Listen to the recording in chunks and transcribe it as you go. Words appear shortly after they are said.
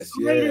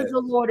Great is the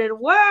Lord and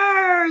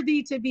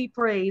worthy to be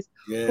praised,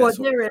 for Yes,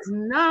 oh there is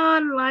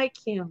none like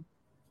him.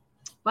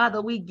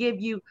 Father, we give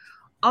you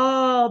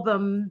all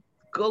the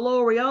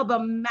glory, all the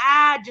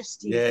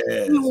majesty. We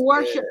yes,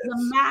 worship the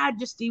yes,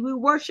 majesty. We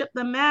worship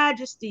the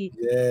majesty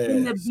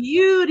in the yes,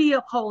 beauty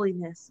of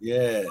holiness.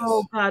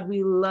 Oh yes. God,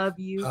 we love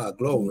you. Ah, We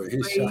glory.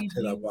 praise you.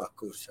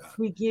 Hishaterabakusha.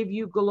 We give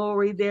you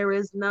glory. There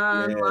is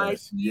none like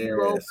Yes, you,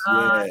 oh yes,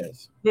 God.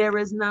 yes. There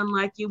is none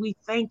like you. We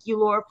thank you,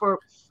 Lord, for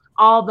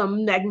all the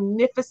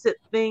magnificent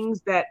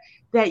things that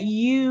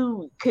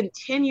you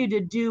continue to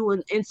do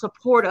in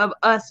support of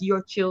us,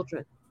 your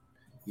children.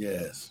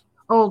 Yes.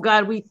 Oh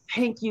God, we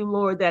thank you,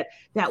 Lord, that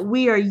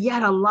we are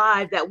yet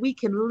alive, that we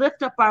can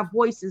lift up our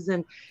voices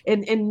and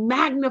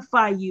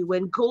magnify you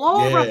and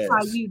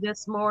glorify Yes. you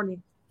this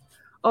morning.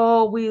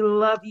 Oh, we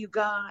love you,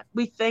 God.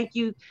 We thank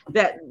you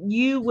that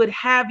you would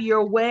have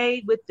your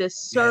way with this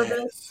service,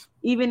 Yes.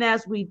 even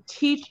as we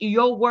teach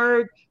your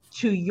word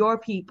to your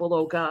people,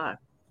 oh God.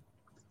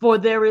 For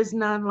there is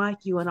none like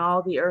you in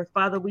all the earth.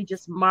 Father, we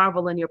just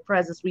marvel in your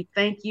presence. We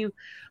thank you,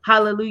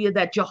 hallelujah,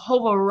 that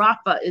Jehovah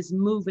Rapha is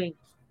moving.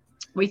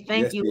 We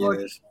thank Yes, you, he Lord,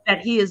 is.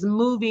 that He is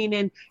moving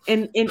in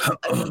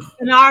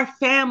our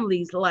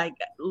families' like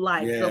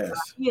lives. Oh God,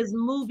 Yes. He is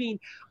moving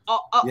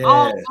all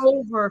Yes.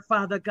 over,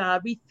 Father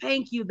God. We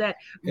thank you that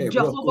Hey,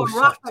 Jehovah Roku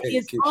Rapha Shate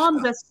is on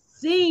Kisha. the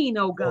scene,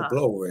 oh Oh, God.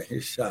 glory.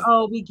 Hisha.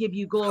 Oh, we give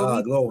you glory. Ha,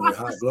 We glory.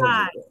 Ha, glory.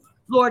 prophesy,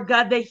 Lord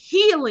God, the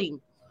healing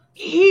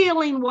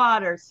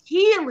waters,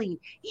 healing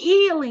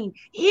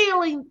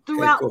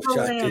throughout Keko the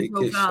land, Shate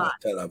oh God.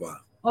 Kisha Taraba.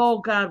 Oh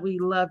God, we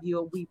love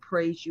you and we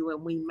praise you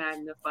and we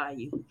magnify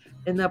you.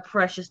 In the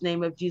precious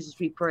name of Jesus,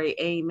 we pray.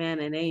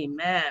 Amen and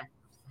amen.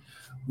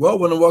 Well, I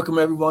want to welcome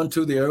everyone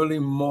to the early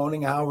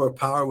morning hour of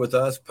power with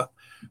us,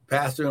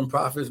 Pastor and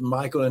Prophets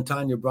Michael and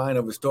Tanya Bryan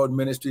of Restored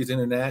Ministries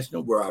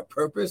International, where our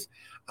purpose,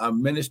 our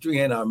ministry,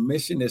 and our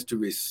mission is to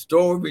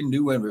restore,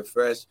 renew, and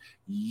refresh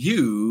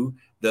you,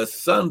 the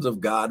sons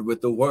of God, with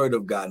the word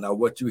of God. Now,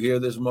 what you hear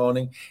this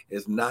morning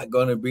is not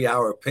going to be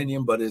our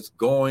opinion, but it's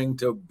going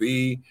to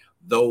be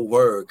the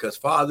word. Because,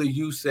 Father,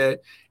 you said,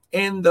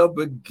 in the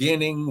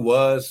beginning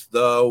was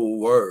the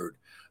word.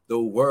 The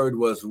word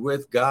was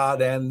with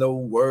God and the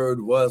word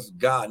was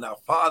God. Now,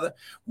 Father,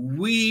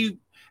 we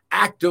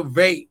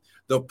activate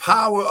the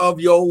power of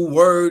your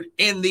word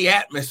in the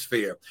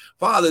atmosphere.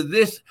 Father,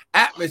 this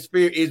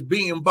atmosphere is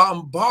being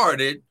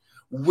bombarded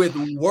with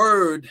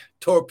word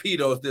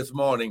torpedoes this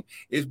morning.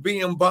 It's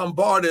being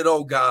bombarded,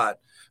 oh God.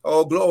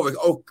 Oh, glory.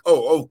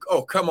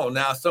 Oh, come on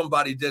now.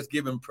 Somebody just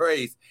give him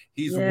praise.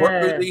 He's Yes.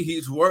 worthy.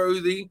 He's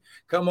worthy.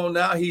 Come on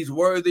now. He's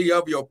worthy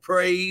of your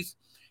praise.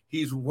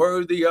 He's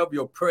worthy of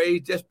your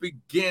praise. Just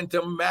begin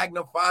to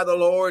magnify the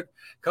Lord.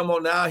 Come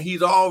on now.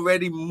 He's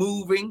already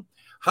moving.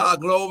 Ha,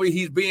 glory.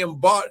 He's being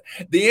bought.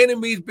 The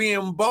enemy's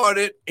being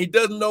boarded. He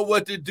doesn't know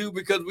what to do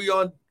because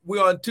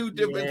we're on two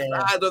different Yeah.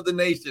 sides of the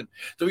nation.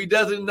 So he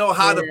doesn't know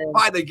how to Yeah.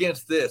 fight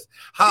against this.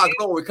 Ha,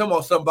 glory. Come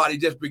on, somebody.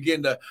 Just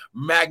begin to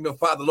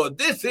magnify the Lord.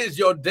 This is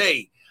your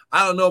day.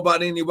 I don't know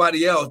about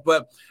anybody else,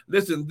 but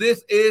listen,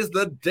 this is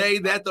the day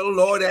that the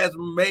Lord has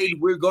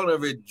made. We're going to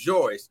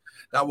rejoice.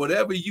 Now,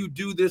 whatever you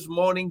do this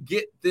morning,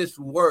 get this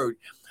word.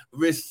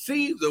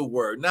 Receive the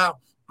word. Now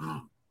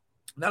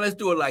let's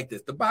do it like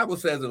this. The Bible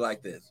says it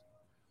like this.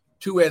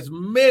 To as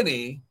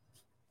many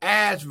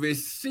as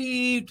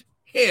received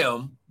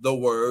him, the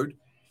word,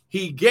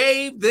 he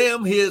gave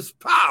them his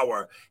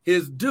power,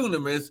 his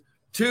dunamis,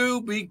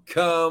 to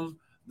become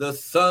the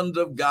sons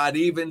of God,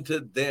 even to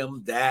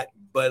them that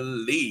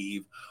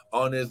believe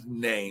on his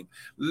name.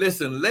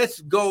 Listen,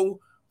 let's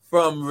go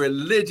from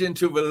religion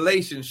to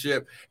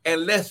relationship,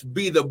 and let's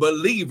be the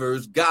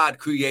believers God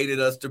created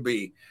us to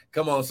be.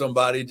 Come on,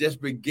 somebody,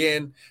 just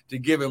begin to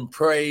give him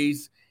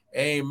praise.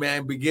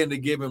 Amen. Begin to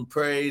give him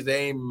praise.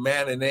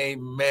 Amen and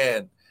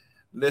amen.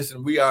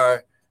 Listen, we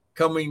are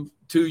coming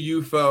to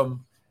you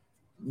from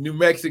New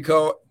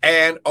Mexico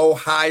and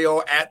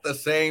Ohio at the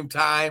same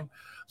time.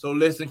 So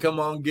listen, come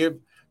on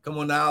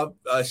now,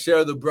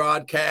 share the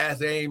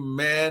broadcast.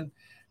 Amen.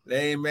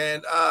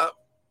 Amen.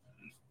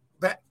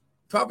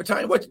 Prophet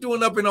Tanya, what you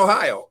doing up in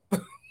Ohio?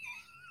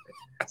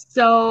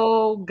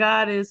 So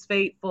God is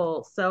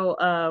faithful. So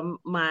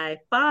my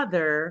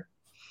father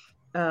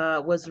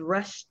was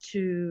rushed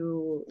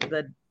to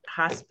the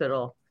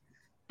hospital,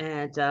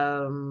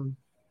 and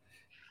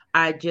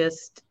I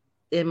just,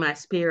 in my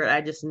spirit, I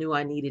just knew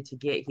I needed to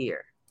get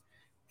here,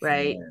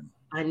 right? Amen.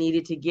 I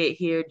needed to get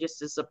here just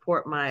to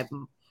support my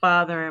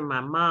father and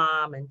my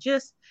mom and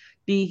just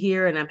be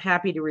here. And I'm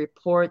happy to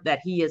report that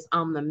he is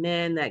on the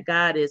mend, that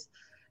God is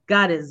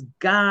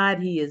God.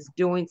 He is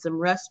doing some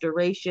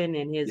restoration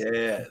in his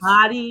Yes.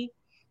 body.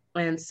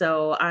 And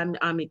so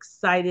I'm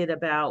excited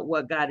about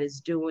what God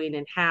is doing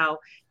and how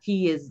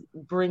he is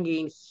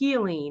bringing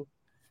healing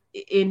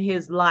in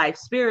his life,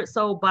 spirit,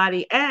 soul,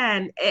 body,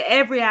 and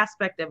every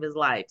aspect of his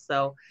life.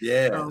 So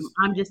Yes.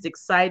 I'm just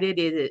excited.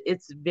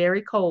 It's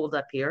very cold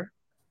up here.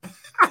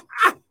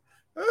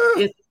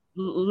 It's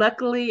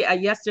luckily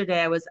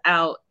yesterday I was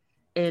out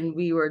and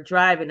we were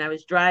driving. I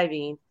was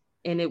driving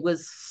and it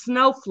was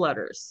snow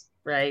flutters,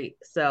 right?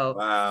 So,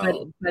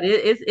 Wow. but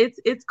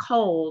it's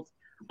cold,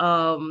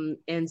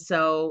 and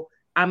so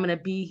I'm gonna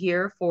be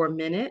here for a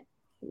minute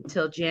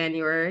until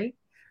January.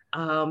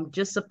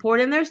 Just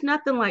support, and there's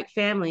nothing like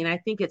family, and I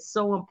think it's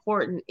so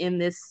important in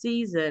this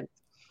season.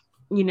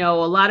 You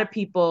know, a lot of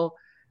people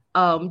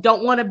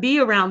don't want to be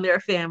around their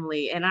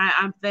family, and I'm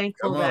Come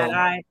thankful that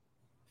on.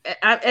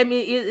 I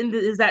mean,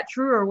 is that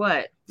true or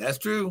what? That's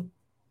true.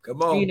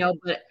 Come You on. know,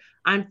 but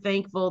I'm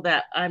thankful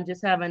that I'm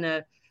just having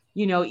a,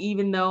 you know,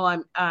 even though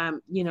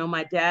you know,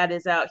 my dad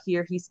is out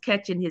here, he's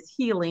catching his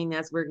healing,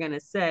 as we're gonna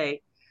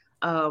say.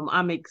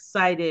 I'm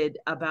excited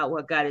about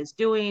what God is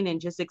doing, and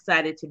just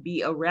excited to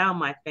be around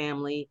my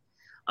family.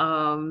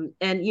 And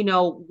you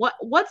know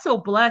what's so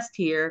blessed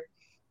here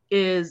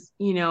is,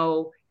 you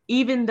know,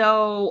 even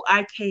though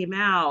I came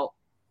out,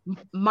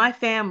 my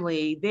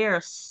family,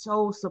 they're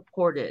so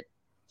supported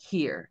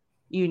here.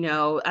 You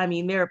know, I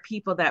mean, there are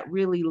people that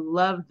really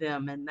love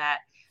them and that,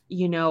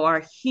 you know,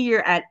 are here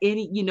at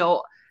any, you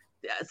know,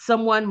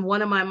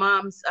 one of my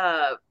mom's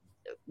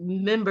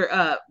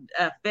member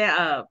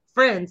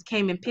friends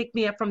came and picked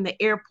me up from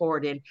the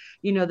airport, and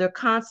you know, they're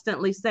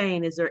constantly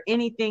saying, is there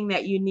anything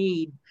that you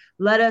need,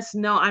 let us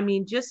know. I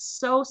mean, just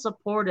so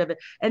supportive,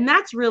 and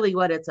that's really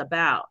what it's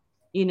about,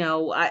 you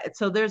know.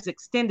 So there's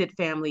extended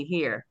family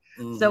here,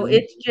 so Mm-hmm.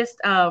 it's just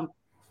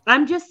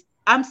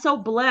I'm so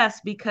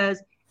blessed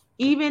because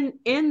even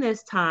in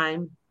this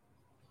time,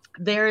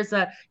 there's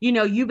a, you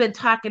know, you've been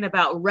talking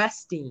about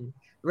resting,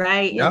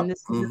 right? Yep. And this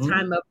is the Mm-hmm.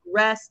 time of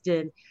rest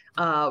and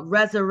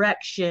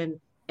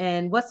resurrection.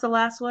 And what's the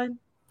last one?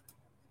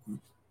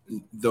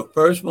 The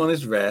first one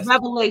is rest.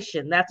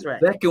 Revelation. That's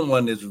right. The second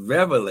one is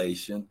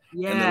revelation.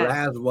 And the Yes.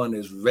 last one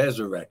is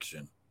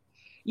resurrection.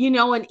 You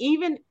know, and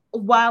even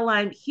while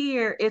I'm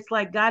here, it's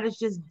like God is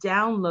just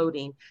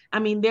downloading. I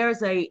mean,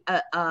 there's a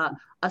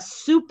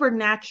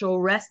supernatural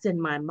rest in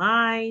my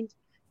mind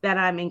that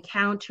I'm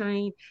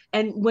encountering.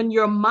 And when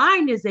your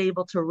mind is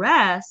able to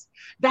rest,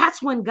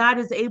 that's when God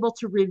is able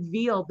to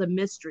reveal the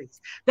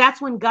mysteries. That's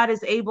when God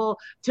is able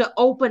to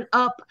open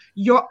up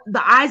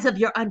the eyes of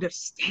your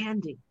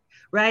understanding,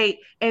 right?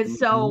 And Mm-hmm.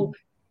 so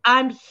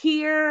I'm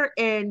here,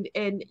 and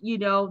you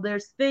know,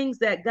 there's things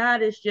that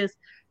God is just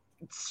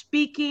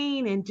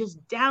speaking and just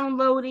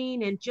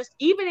downloading and just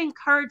even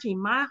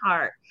encouraging my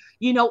heart.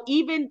 You know,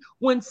 even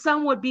when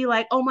some would be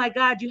like, oh my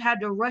God, you had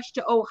to rush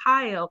to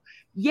Ohio.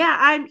 Yeah,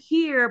 I'm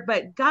here,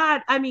 but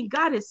God, I mean,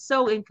 God is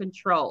so in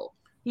control.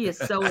 He is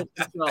so in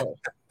control.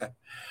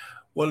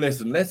 Well,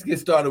 listen, let's get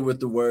started with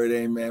the word,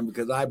 amen,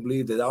 because I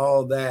believe that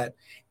all that,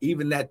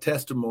 even that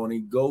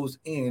testimony, goes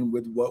in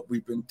with what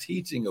we've been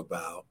teaching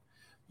about.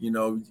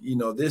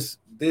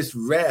 This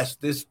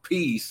rest, this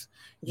peace,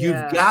 you've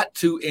Yeah. got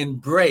to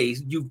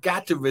embrace, you've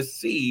got to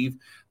receive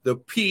the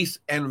peace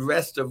and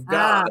rest of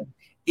God, Ah,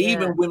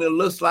 even yeah. when it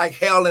looks like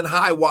hell and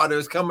high water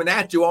is coming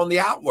at you on the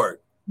outward.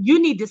 You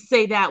need to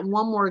say that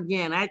one more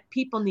again.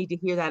 People need to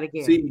hear that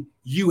again. See,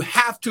 you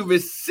have to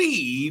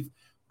receive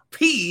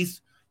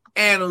peace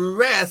and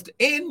rest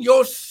in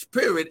your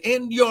spirit,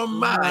 in your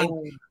mind,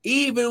 Right.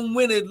 even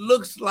when it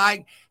looks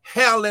like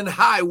hell and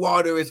high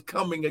water is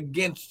coming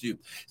against you.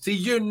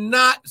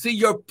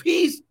 Your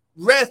peace,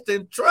 rest,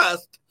 and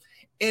trust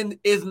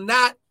is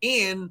not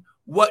in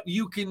what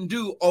you can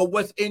do or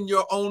what's in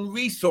your own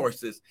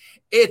resources.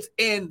 It's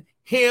in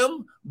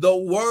him, the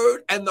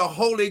word, and the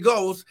Holy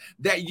Ghost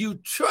that you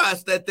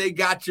trust that they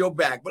got your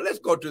back. But let's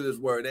go to this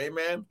word.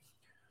 Amen.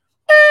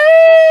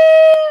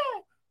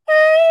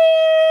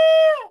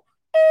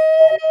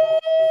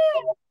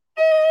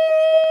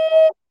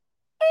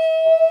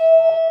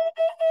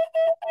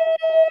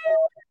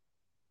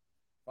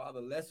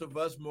 Father, less of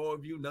us, more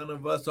of you, none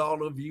of us,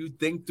 all of you.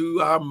 Think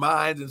through our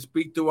minds and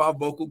speak through our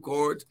vocal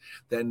cords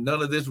that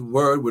none of this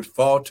word would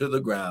fall to the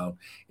ground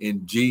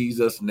in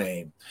Jesus'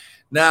 name.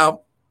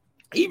 Now,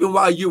 even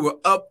while you were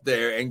up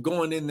there and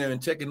going in there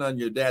and checking on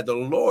your dad, the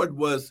Lord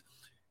was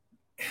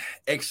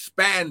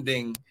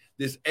expanding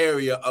this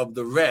area of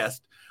the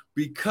rest,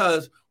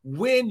 because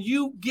when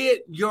you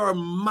get your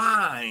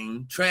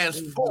mind Mhm.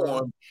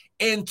 transformed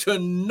into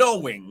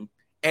knowing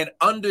and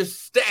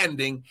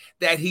understanding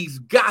that he's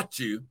got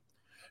you,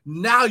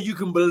 now you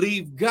can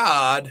believe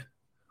God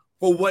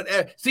for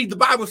whatever. See, the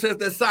Bible says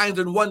that signs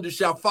and wonders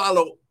shall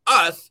follow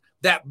us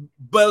that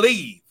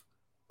believe.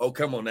 Oh,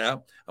 come on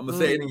now. I'm going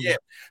to say it Mm. again.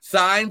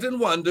 Signs and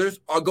wonders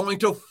are going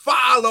to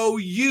follow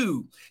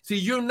you. See,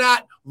 you're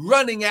not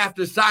running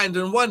after signs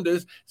and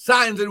wonders.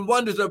 Signs and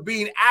wonders are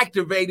being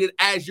activated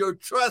as your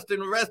trust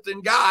and rest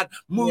in God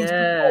moves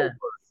you Yeah. forward.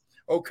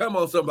 Oh, come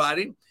on,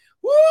 somebody.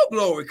 Woo,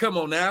 glory. Come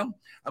on now.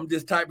 I'm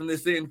just typing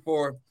this in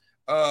for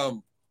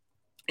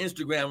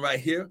Instagram right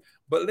here.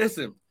 But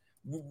listen,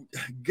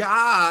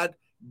 God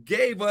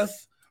gave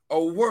us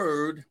a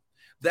word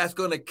that's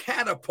going to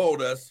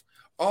catapult us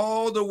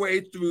all the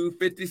way through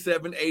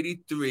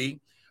 5783,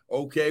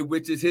 okay,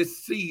 which is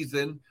his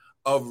season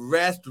of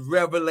rest,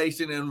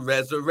 revelation, and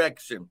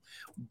resurrection.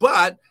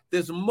 But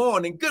this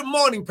morning, good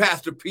morning,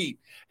 Pastor Pete.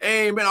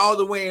 Amen. All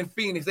the way in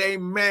Phoenix.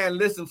 Amen.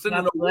 Listen,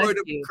 sending a word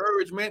of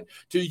encouragement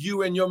to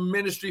you and your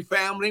ministry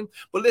family.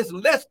 But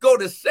listen, let's go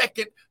to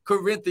 2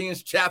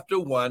 Corinthians chapter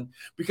 1,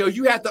 because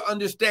you have to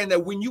understand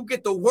that when you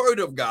get the word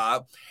of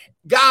God,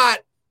 God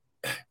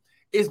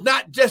is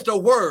not just a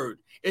word.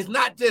 It's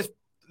not just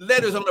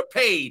letters on a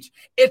page.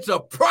 It's a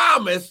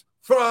promise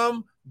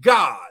from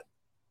God.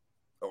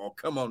 Oh,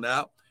 come on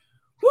now.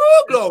 Woo,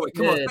 glory.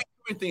 Come on. 2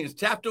 Corinthians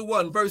chapter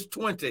 1, verse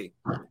 20.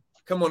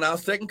 Come on now.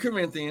 2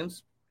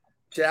 Corinthians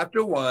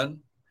chapter 1,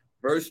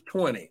 verse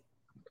 20.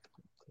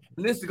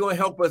 And this is going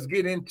to help us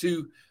get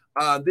into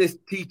this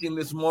teaching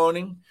this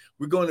morning.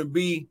 We're going to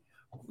be,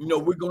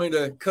 we're going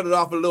to cut it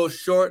off a little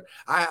short.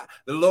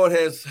 The Lord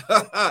has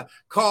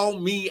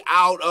called me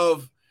out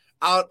of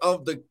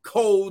the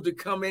cold to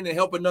come in and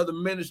help another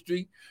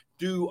ministry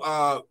do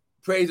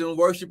praise and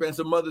worship and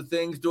some other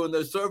things during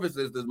their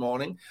services this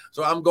morning.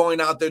 So I'm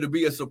going out there to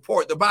be a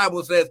support. The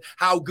Bible says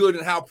how good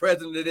and how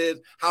pleasant it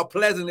is, how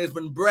pleasant it is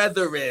when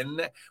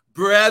brethren,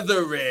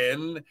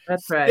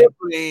 that's right,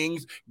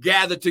 siblings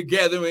gather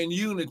together in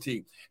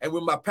unity. And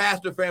when my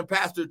pastor friend,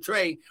 Pastor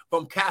Trey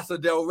from Casa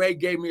del Rey,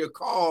 gave me a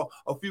call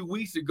a few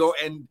weeks ago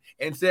and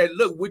said,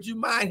 look, would you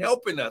mind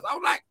helping us? I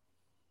was like,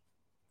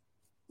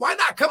 why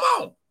not? Come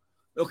on.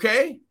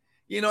 Okay.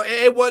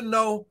 It wasn't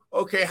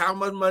okay, how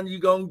much money you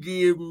going to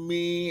give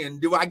me?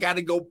 And do I got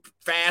to go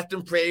fast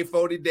and pray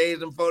 40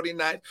 days and 40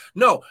 nights?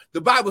 No,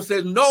 the Bible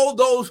says, know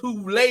those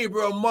who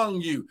labor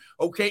among you.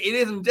 Okay. It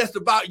isn't just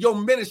about your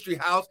ministry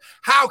house.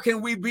 How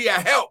can we be a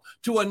help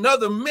to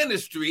another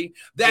ministry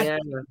that's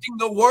teaching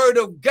the word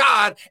of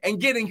God and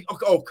getting,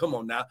 come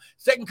on now.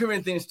 2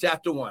 Corinthians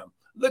chapter 1,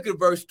 look at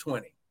verse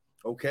 20.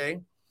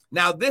 Okay.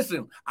 Now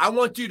listen, I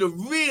want you to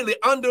really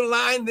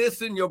underline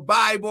this in your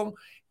Bible,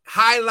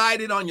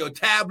 highlight it on your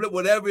tablet,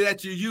 whatever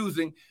that you're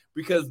using,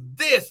 because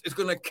this is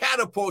going to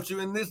catapult you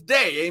in this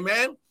day.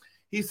 Amen.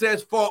 He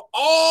says, for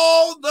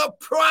all the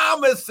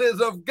promises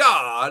of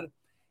God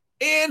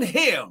in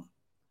him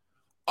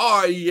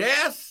are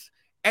yes,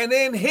 and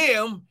in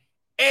him,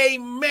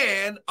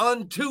 amen,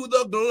 unto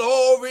the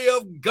glory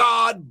of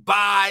God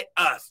by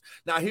us.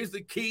 Now, here's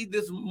the key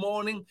this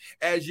morning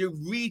as you're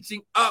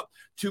reaching up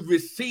to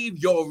receive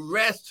your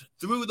rest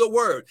through the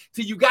word.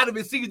 See, you got to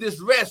receive this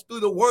rest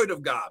through the word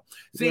of God.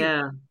 See,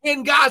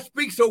 when God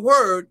speaks a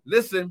word,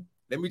 listen,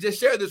 let me just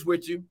share this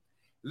with you.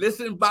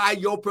 Listen by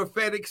your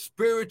prophetic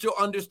spiritual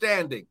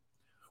understanding.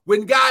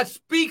 When God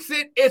speaks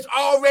it, it's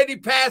already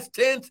past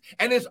tense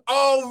and it's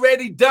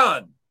already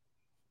done.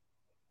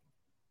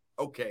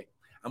 Okay.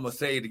 I'm going to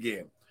say it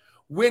again.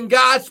 When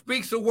God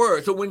speaks a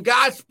word, so when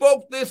God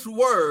spoke this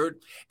word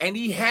and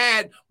he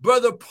had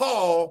Brother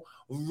Paul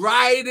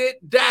write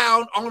it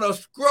down on a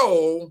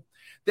scroll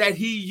that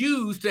he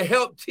used to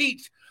help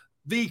teach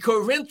the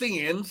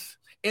Corinthians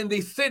in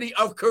the city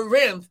of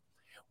Corinth,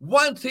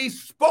 once he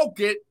spoke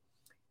it,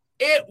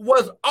 it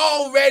was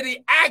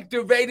already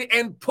activated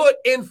and put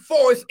in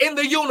force in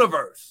the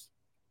universe.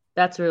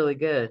 That's really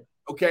good.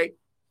 Okay.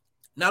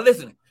 Now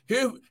listen.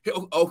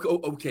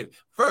 Okay.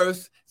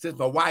 First, since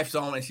my wife's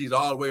on and she's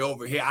all the way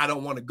over here, I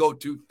don't want to go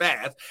too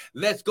fast.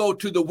 Let's go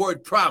to the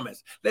word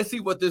promise. Let's see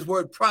what this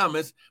word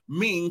promise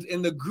means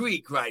in the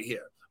Greek right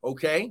here.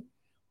 Okay.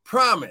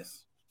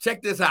 Promise.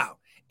 Check this out.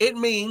 It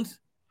means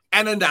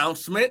an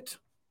announcement.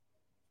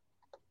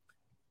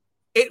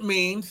 It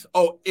means,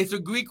 it's a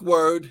Greek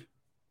word,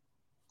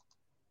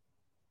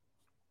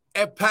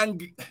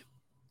 epangelia.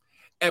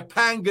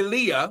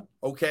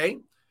 Okay.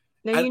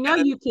 Now,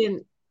 you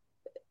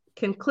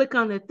can click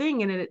on the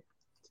thing, and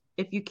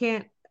if you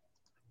can't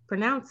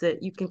pronounce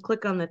it, you can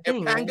click on the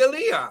thing.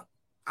 Epangelia. Right?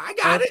 I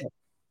got it.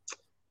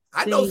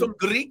 I know some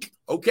Greek.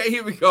 Okay,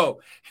 here we go.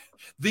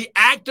 The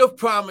act of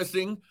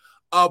promising,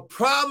 a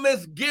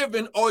promise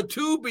given or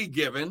to be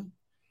given,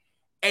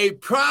 a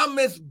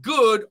promise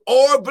good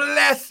or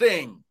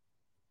blessing.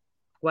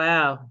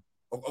 Wow.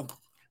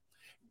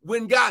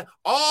 When God,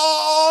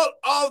 all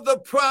of the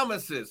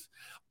promises,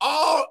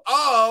 all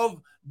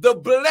of the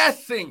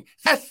blessing.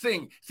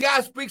 See,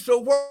 God speaks a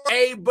word,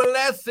 a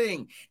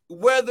blessing.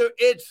 Whether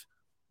it's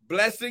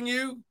blessing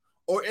you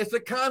or it's a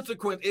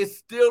consequence, it's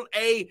still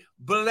a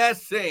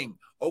blessing.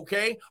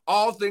 Okay?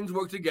 All things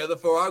work together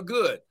for our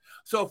good.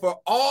 So for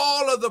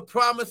all of the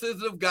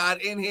promises of God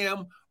in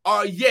him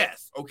are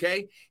yes.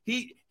 Okay?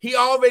 He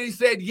already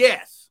said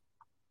yes.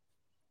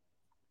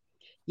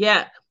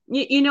 Yeah.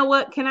 You know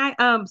what? Can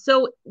I,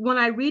 so when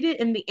I read it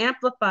in the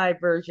Amplified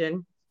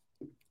version,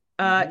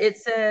 it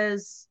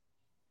says,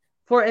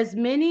 for as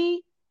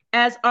many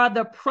as are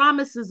the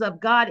promises of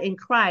God in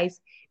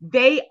Christ,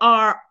 they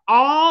are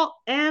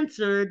all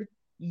answered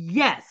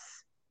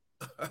yes.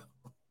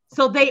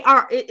 So they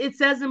are, it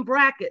says in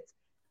brackets.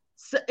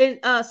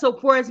 So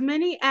for as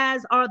many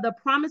as are the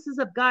promises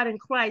of God in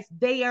Christ,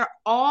 they are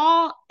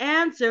all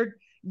answered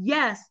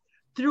yes.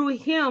 Through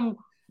him,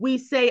 we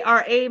say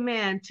our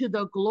amen to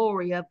the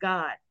glory of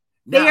God.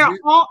 They are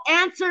all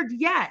answered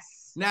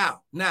yes.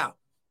 Now,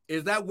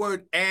 is that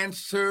word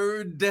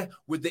answered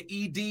with the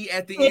ed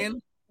at the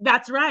end?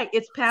 That's right.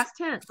 It's past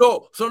tense.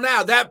 So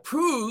now that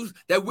proves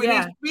that when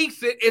he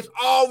speaks it, it's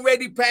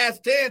already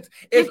past tense.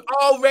 It's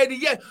already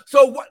yes.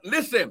 So what?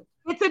 Listen,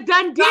 it's a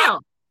done deal.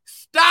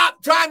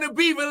 Stop trying to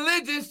be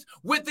religious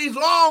with these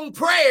long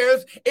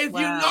prayers. If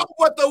you know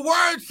what the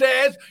word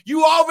says,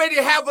 you already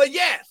have a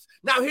yes.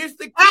 Now here's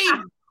the key.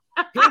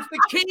 Here's the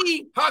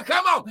key. Oh,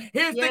 come on.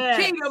 Here's the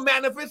key to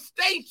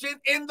manifestation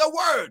in the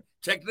word.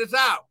 Check this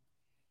out.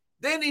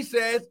 Then he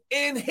says,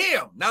 in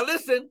him. Now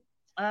listen,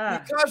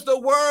 because the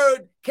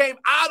word came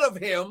out of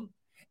him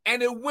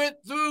and it went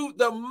through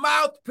the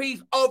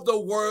mouthpiece of the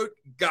word,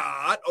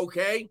 God,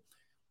 okay?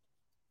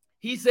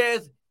 He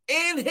says,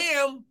 in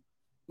him,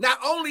 not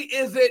only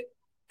is it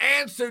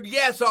answered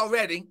yes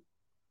already,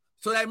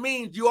 so that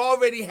means you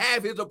already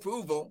have his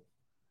approval.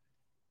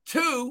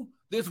 2,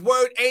 this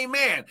word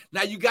amen.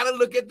 Now you got to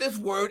look at this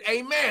word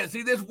amen.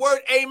 See, this word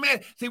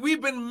amen. See,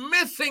 we've been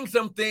missing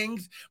some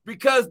things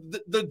because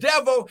the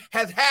devil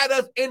has had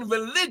us in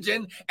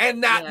religion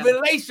and not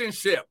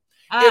relationship.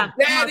 If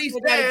daddy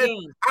says,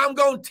 I'm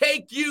going to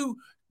take you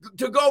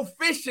to go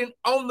fishing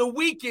on the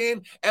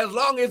weekend, as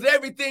long as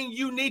everything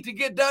you need to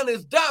get done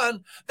is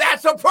done,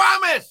 that's a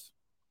promise.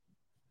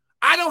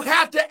 I don't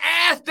have to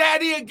ask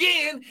daddy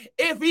again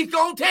if he's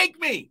going to take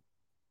me.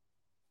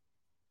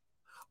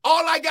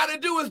 All I got to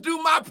do is do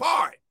my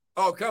part.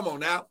 Oh, come on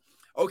now.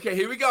 Okay,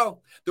 here we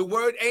go. The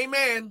word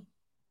amen,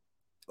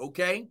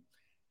 okay,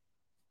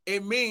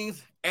 it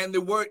means, and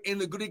the word in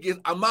the Greek is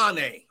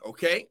amane,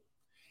 okay,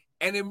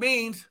 and it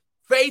means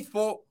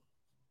faithful.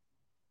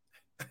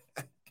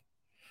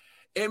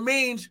 It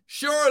means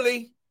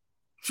surely,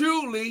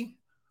 truly,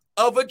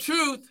 of a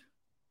truth.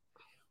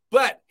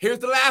 But here's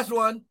the last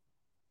one.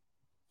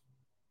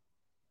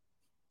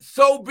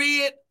 So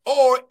be it,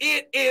 or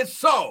it is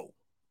so.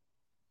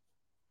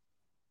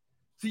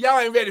 See, y'all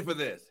ain't ready for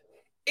this.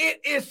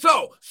 It is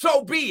so.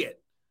 So be it.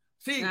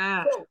 See,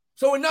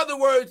 so in other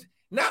words,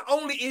 not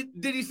only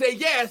did he say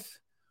yes,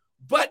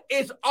 but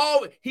it's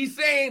all, he's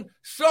saying,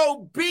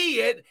 so be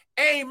it.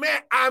 Amen.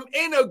 I'm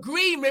in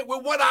agreement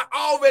with what I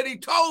already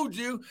told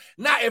you.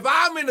 Now, if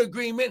I'm in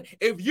agreement,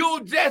 if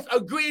you'll just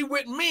agree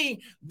with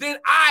me, then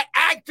I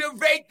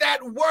activate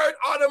that word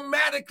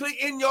automatically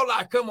in your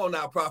life. Come on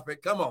now,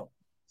 prophet. Come on.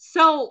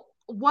 So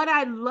what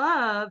I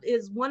love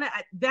is in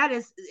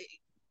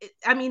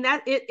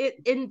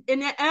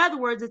other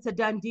words, it's a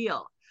done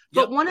deal.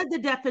 But one of the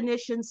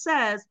definitions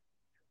says,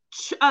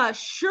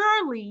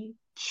 surely,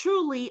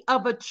 truly,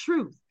 of a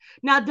truth.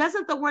 Now,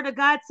 doesn't the word of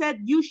God said,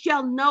 you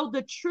shall know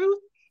the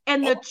truth,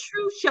 and the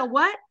truth shall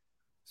what?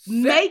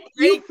 Make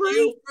you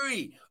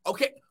free.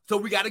 Okay, so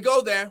we got to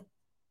go there.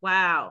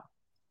 Wow.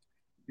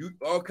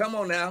 Come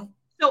on now.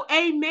 So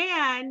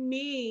amen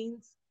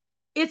means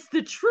it's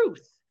the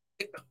truth.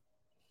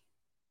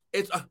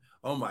 It's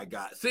oh my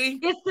God. See?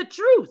 It's the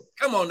truth.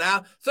 Come on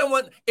now.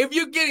 Someone, if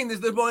you're getting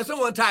this morning,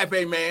 someone type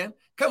amen.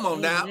 Come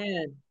on now.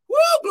 Woo,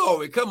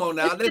 glory. Come on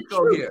now. Let's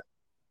go here.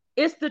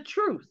 It's the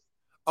truth.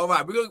 All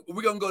right.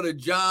 We're gonna go to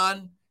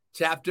John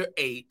chapter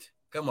 8.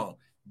 Come on.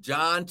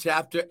 John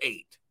chapter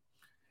 8.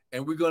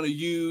 And we're gonna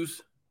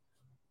use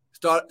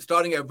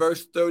starting at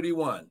verse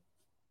 31.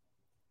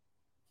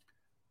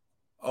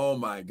 Oh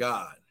my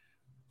God.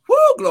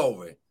 Woo,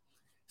 glory.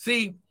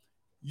 See,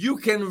 you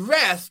can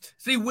rest.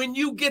 See, when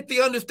you get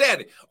the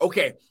understanding.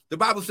 Okay, the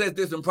Bible says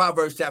this in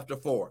Proverbs chapter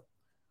 4.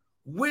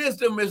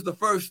 Wisdom is the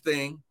first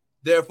thing,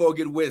 therefore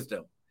get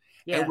wisdom.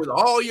 Yeah. And with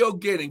all you're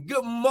getting,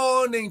 good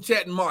morning,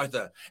 Chet and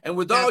Martha. And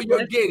with all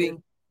you're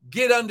getting,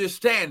 get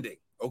understanding,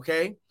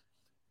 okay?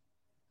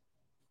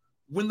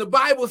 When the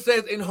Bible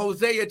says in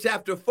Hosea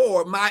chapter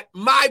 4,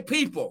 my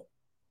people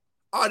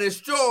are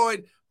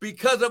destroyed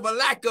because of a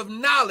lack of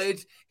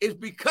knowledge, it's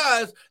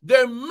because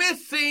they're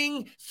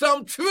missing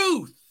some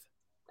truth.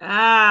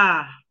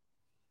 Wow.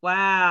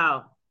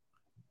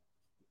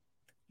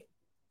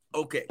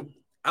 Okay,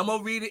 I'm going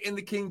to read it in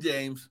the King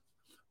James,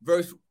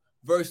 verse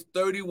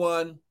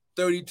 31,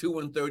 32,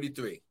 and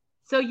 33.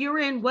 So you're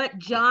in what,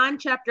 John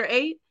chapter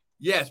 8?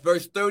 Yes,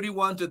 verse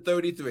 31 to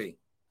 33.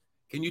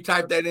 Can you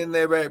type that in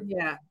there, babe?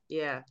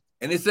 Yeah.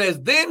 And it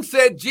says, then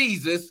said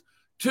Jesus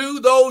to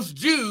those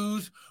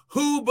Jews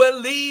who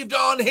believed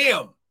on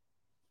him.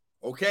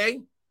 Okay?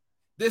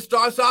 This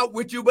starts out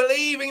with you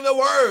believing the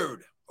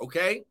word.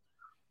 Okay?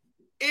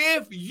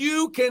 If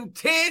you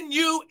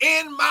continue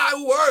in my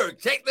word,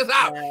 check this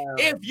out. Wow.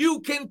 If you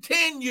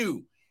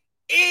continue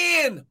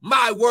in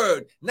my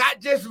word,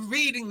 not just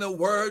reading the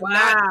word,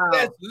 not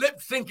just lip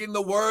syncing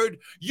the word,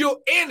 you're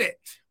in it.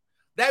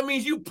 That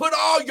means you put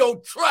all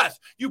your trust,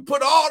 you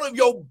put all of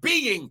your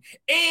being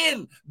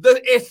in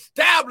the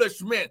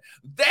establishment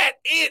that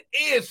it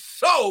is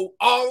so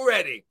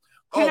already.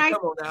 Can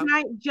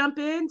I jump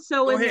in?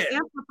 So in the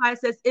Amplified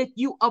says, if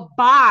you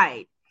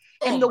abide.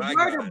 And the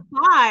word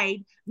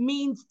abide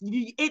means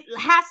it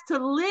has to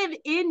live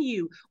in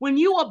you. When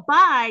you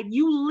abide,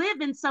 you live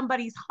in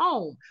somebody's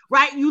home,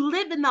 right? You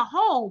live in the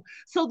home.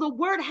 So the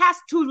word has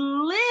to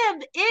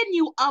live in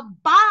you,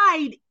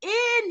 abide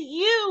in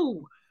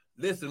you.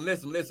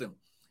 Listen.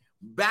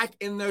 back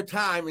in their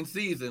time and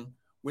season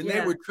when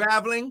they were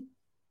traveling,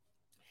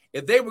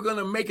 if they were going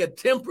to make a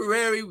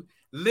temporary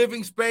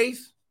living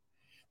space,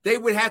 they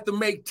would have to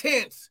make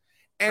tents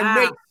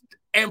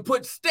and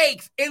put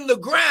stakes in the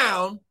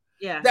ground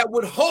that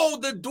would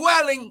hold the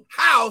dwelling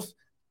house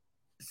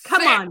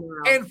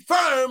and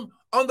firm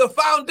on the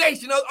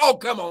foundation of,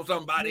 come on,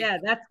 somebody. Yeah,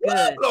 that's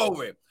good.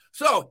 Glory.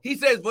 So he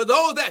says, for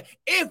those that,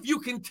 if you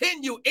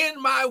continue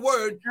in my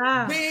word,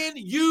 then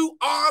you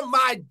are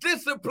my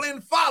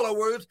disciplined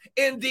followers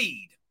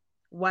indeed.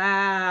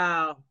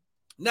 Wow.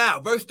 Now,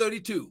 verse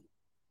 32.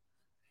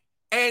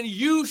 And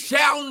you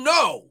shall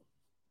know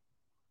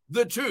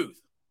the truth.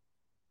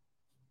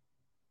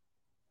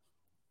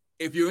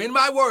 If you're in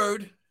my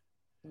word,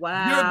 you're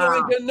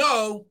going to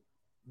know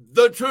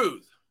the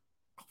truth.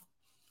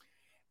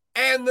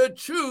 And the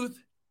truth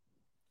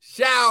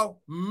shall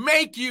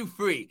make you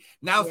free.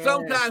 Now,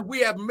 sometimes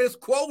we have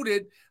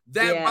misquoted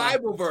that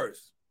Bible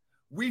verse.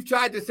 We've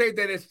tried to say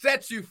that it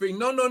sets you free.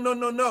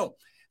 No.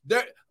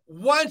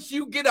 Once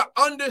you get an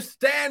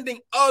understanding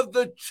of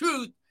the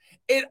truth,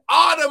 it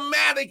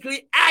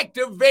automatically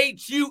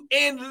activates you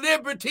in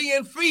liberty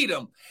and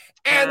freedom.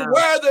 And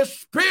where the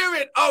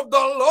Spirit of the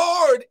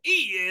Lord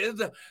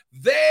is,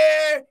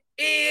 there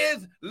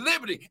is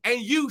liberty.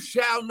 And you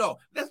shall know.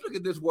 Let's look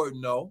at this word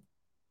know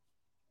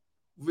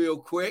real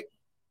quick.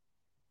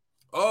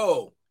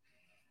 Oh,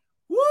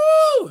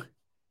 woo!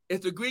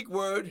 It's a Greek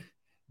word,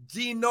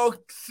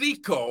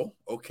 gnosko,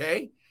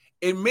 okay?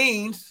 It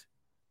means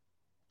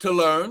to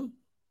learn,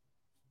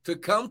 to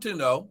come to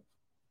know,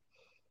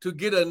 to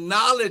get a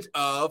knowledge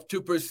of,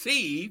 to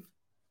perceive,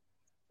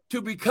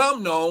 to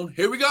become known.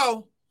 Here we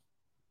go.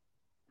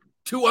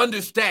 To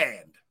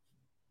understand.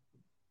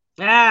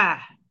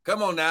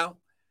 Come on now.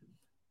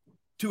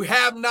 To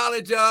have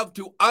knowledge of,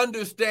 to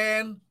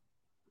understand,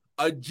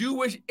 a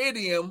Jewish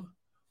idiom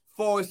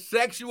for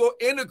sexual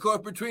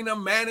intercourse between a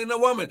man and a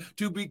woman,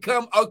 to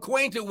become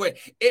acquainted with.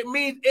 It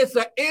means it's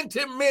an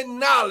intimate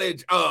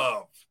knowledge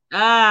of.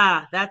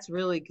 That's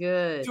really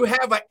good. To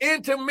have an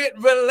intimate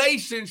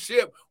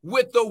relationship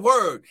with the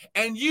word.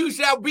 And you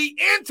shall be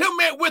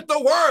intimate with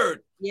the word.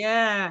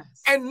 Yes.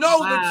 And know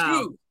the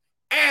truth.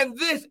 And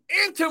this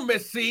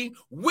intimacy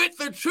with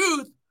the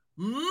truth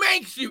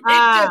makes you, it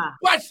just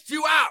busts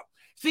you out.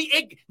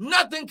 See,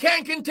 nothing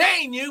can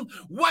contain you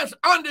once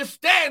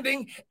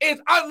understanding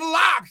is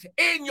unlocked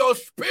in your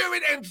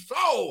spirit and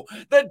soul.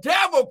 The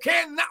devil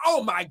cannot,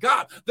 oh my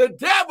God, the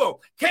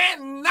devil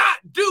cannot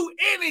do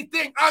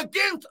anything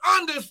against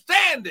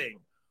understanding.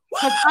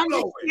 Because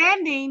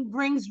understanding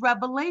brings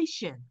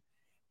revelation.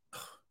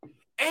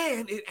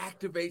 And it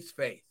activates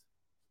faith.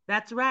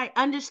 That's right.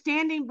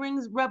 Understanding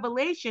brings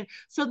revelation.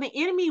 So the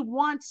enemy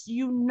wants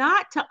you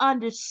not to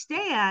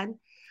understand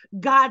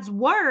God's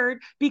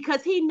word,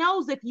 because he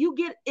knows if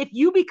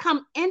you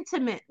become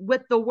intimate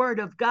with the word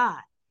of God,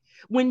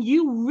 when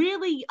you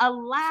really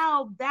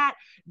allow that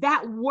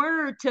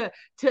word to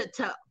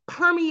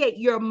permeate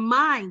your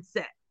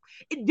mindset,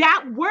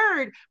 that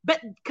word, but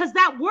because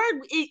that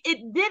word,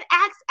 it did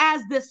act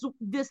as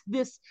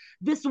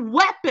this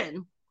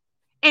weapon.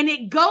 And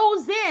it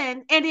goes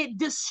in and it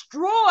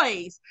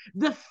destroys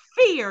the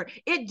fear.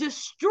 It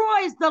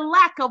destroys the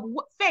lack of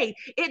faith.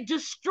 It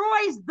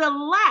destroys the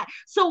lack.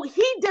 So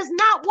he does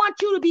not want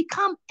you to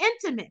become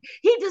intimate.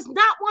 He does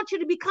not want you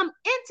to become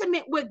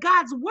intimate with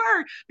God's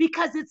word,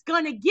 because it's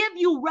going to give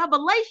you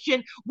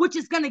revelation, which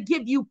is going to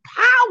give you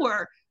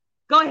power.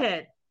 Go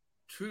ahead.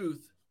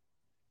 Truth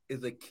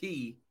is a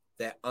key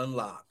that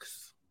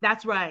unlocks.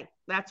 That's right.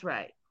 That's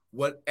right.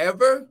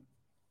 Whatever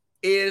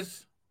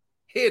is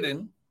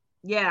hidden,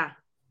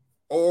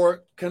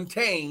 or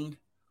contained,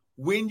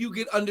 when you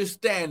get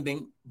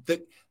understanding,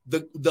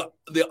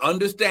 the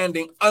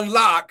understanding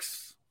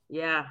unlocks.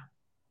 Yeah.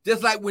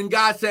 Just like when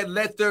God said,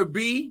 let there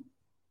be.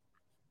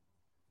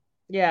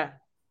 Yeah.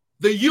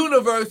 The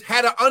universe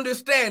had an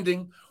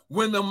understanding.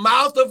 When the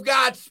mouth of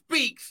God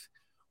speaks,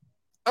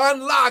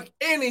 unlock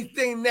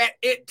anything that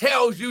it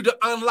tells you to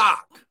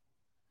unlock.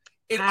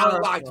 It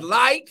unlocks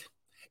light.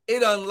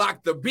 It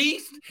unlocked the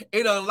beast.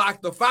 It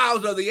unlocked the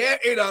fowls of the air.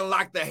 It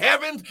unlocked the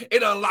heavens.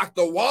 It unlocked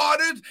the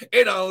waters.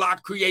 It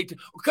unlocked creation.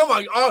 Come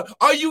on,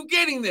 are you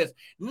getting this?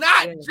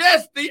 Not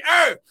just the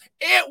earth.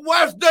 It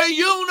was the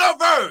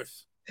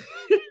universe.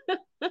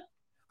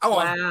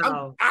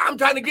 Wow. I'm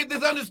trying to get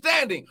this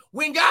understanding.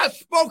 When God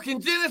spoke in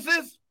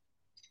Genesis,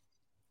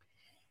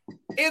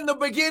 in the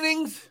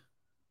beginnings,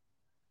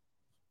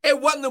 it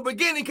wasn't the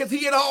beginning, because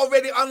he had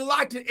already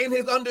unlocked it in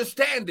his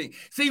understanding.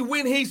 See,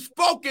 when he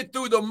spoke it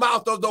through the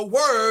mouth of the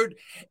word,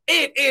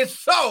 it is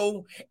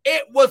so.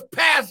 It was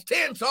past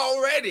tense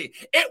already.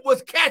 It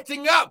was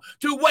catching up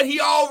to what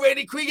he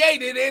already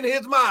created in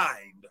his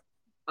mind.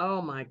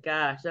 Oh my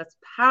gosh, that's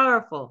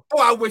powerful.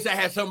 Oh, I wish I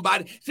had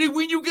somebody. See,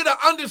 when you get an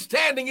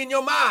understanding in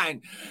your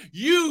mind,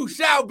 you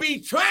shall be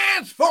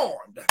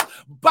transformed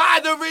by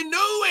the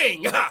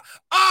renewing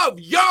of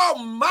your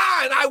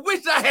mind. I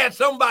wish I had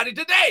somebody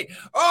today.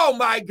 Oh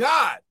my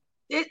God.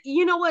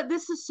 You know what?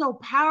 This is so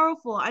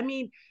powerful. I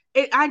mean,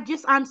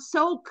 I'm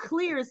so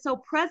clear and so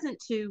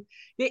present to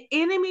the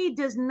enemy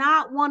does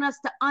not want us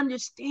to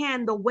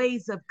understand the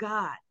ways of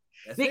God.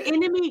 The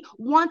enemy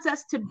wants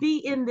us to be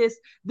in this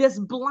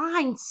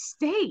blind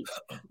state,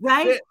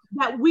 right?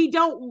 That we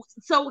don't.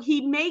 So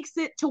he makes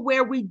it to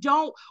where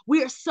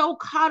we're so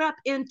caught up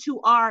into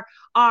our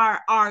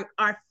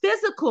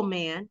physical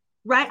man,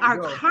 right? Our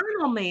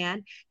carnal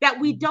man,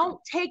 that we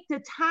don't take the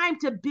time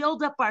to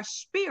build up our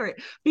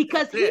spirit,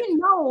 because he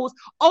knows,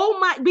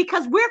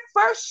 because we're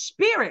first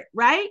spirit,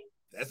 right?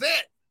 That's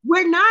it.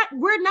 We're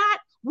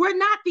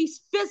not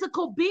these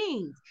physical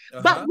beings,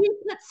 but we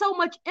put so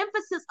much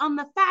emphasis on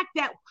the fact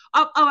that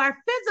of our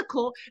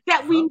physical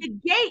that we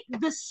negate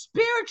the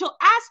spiritual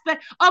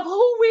aspect of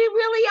who we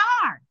really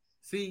are.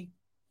 See,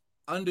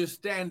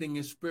 understanding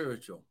is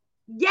spiritual.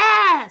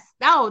 Yes.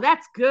 Oh,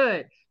 that's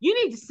good. You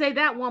need to say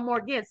that one more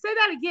again. Say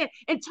that again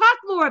and talk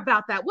more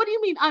about that. What do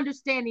you mean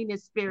understanding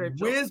is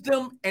spiritual?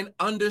 Wisdom and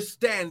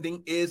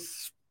understanding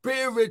is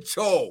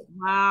spiritual.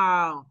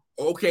 Wow.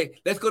 Okay,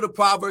 let's go to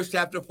Proverbs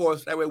chapter 4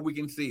 so that way we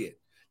can see it.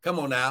 Come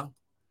on now.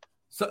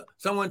 So,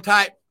 someone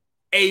type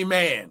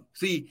amen.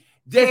 See,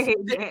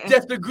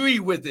 just agree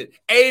with it.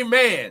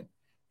 Amen.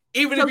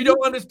 Even if you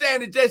don't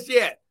understand it just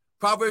yet.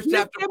 Proverbs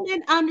chapter 4.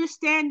 Wisdom and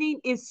understanding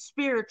is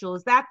spiritual.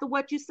 Is that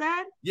what you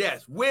said?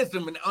 Yes,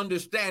 wisdom and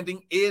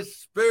understanding is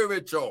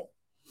spiritual.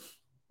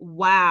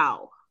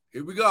 Wow.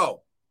 Here we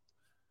go.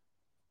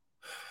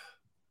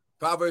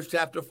 Proverbs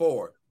chapter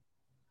 4.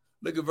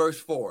 Look at verse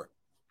 4.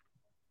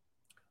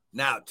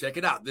 Now, check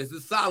it out. This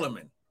is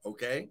Solomon,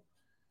 okay?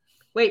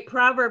 Wait,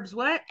 Proverbs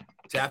what?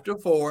 Chapter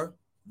 4,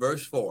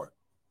 verse 4.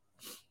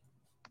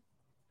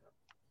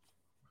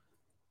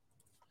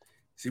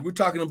 See, we're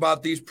talking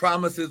about these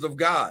promises of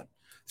God.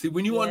 See,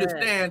 when you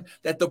understand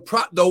that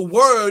the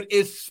word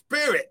is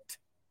spirit.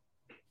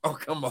 Oh,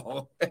 come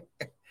on.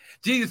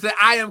 Jesus said,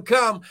 I am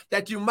come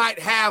that you might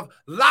have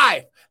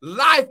life.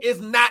 Life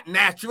is not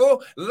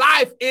natural.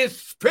 Life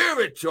is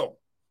spiritual.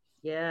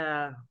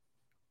 Yeah.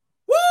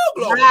 Woo,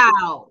 glory.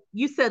 Wow.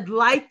 You said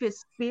life is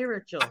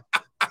spiritual.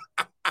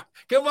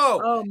 Come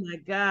on. Oh, my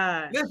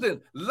God.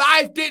 Listen,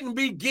 life didn't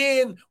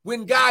begin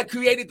when God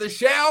created the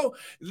shell.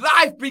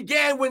 Life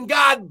began when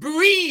God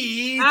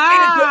breathed into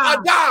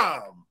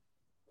Adam.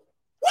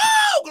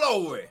 Woo,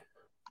 glory.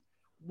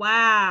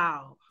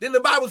 Wow. Then the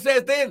Bible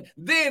says,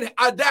 then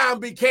Adam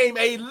became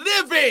a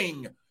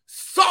living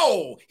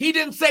soul. He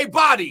didn't say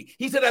body.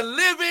 He said a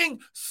living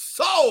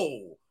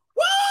soul.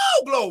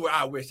 Woo, glory.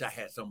 I wish I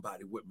had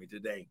somebody with me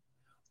today.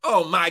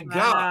 Oh, my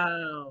God.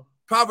 Wow.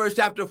 Proverbs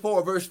chapter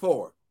 4, verse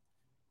 4.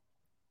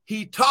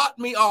 He taught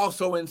me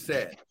also and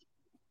said,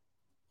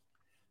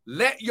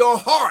 let your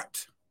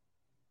heart,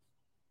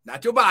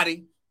 not your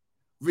body,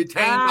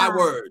 retain my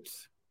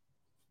words.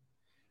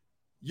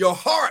 Your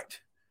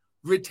heart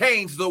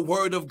retains the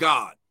word of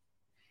God.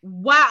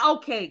 Wow.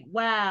 Okay.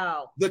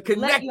 Wow. The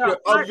connector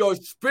of your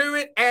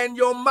spirit and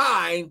your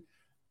mind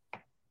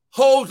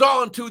holds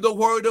on to the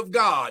word of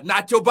God,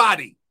 not your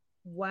body.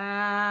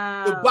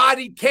 Wow. The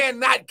body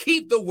cannot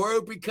keep the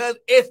word because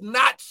it's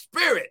not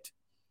spirit.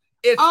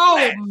 It's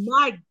flesh.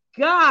 My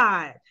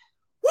God.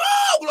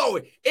 Woo,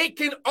 glory. It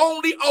can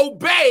only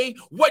obey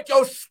what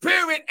your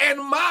spirit and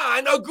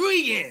mind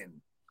agree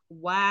in.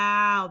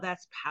 Wow,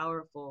 that's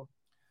powerful.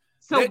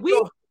 So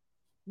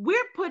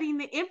we're putting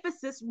the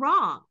emphasis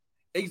wrong.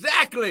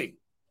 Exactly.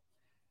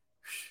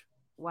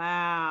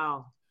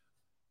 Wow.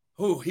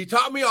 He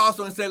taught me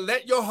also and said,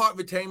 let your heart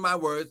retain my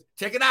words.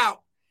 Check it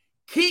out.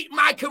 Keep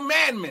my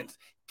commandments.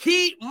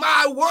 Keep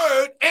my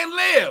word and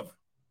live.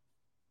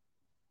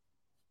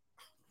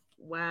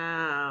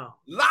 Wow.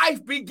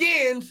 Life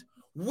begins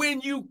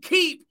when you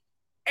keep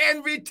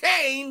and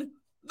retain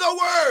the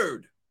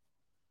word.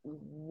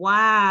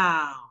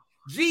 Wow.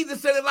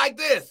 Jesus said it like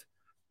this.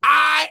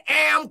 I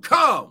am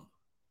come.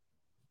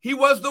 He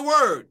was the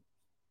word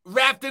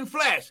wrapped in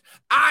flesh.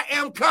 I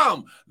am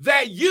come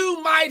that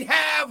you might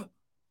have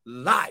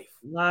life.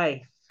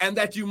 Life. And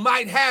that you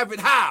might have it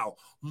how?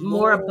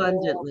 More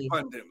abundantly.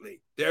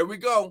 There we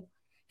go.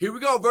 Here we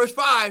go. Verse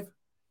 5.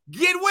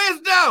 Get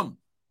wisdom.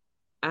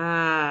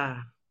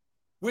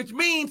 Which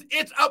means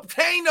it's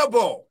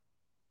obtainable.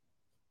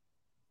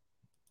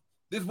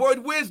 This word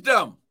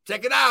wisdom,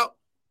 check it out.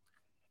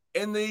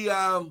 In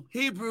the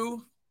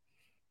Hebrew,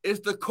 it's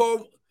the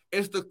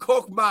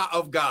kokma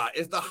of God.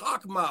 It's the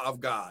hakma of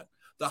God.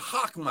 The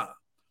hakma.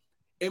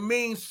 It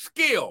means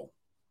skill.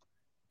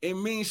 It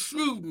means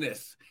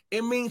shrewdness.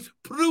 It means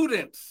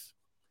prudence.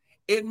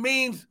 It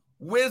means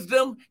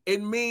wisdom.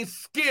 It means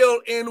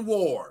skill in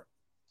war.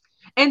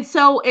 And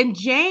so in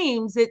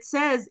James, it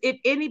says, if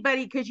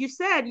anybody, because you're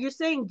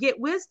saying get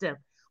wisdom.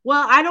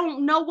 Well, I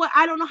don't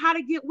know how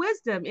to get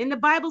wisdom. And the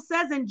Bible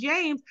says in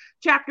James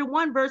chapter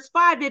 1, verse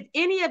 5, if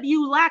any of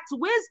you lacks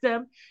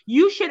wisdom,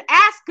 you should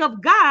ask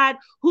of God,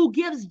 who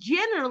gives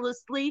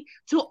generously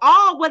to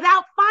all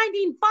without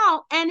finding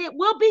fault, and it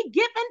will be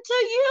given to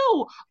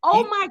you.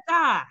 Oh my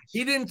gosh.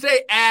 He didn't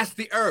say ask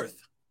the earth.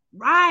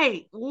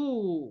 Right.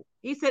 Ooh.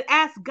 He said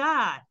ask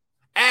God.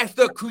 Ask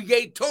the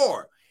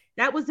creator.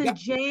 That was in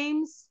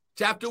James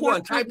chapter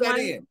 1. Type that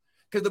in.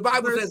 Because the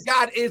Bible says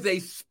God is a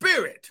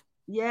spirit.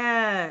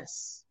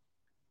 Yes.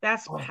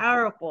 That's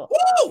powerful.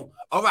 Woo!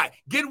 All right.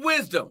 Get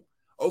wisdom.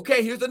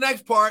 Okay, here's the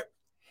next part.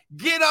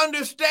 Get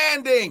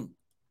understanding.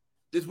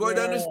 This word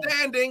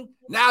understanding.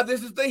 Now,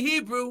 this is the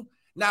Hebrew.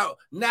 Now,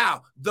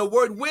 the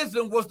word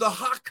wisdom was the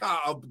haka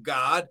of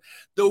God.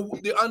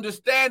 The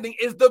understanding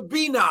is the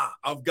bina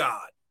of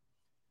God.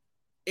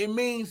 It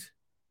means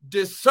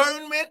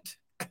discernment.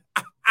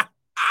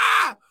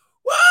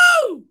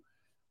 Woo!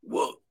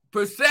 Woo!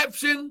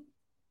 Perception.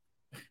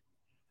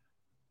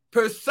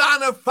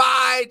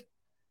 Personified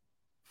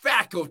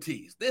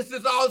faculties. This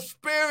is all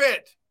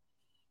spirit.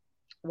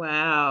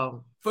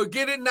 Wow.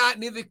 Forget it not,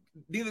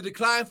 neither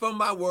decline from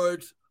my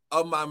words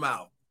of my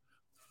mouth.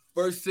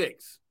 Verse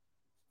 6.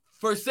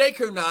 Forsake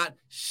her not,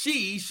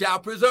 she shall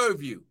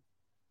preserve you.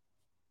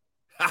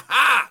 Ha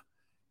ha!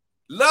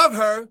 Love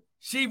her,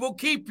 she will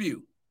keep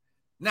you.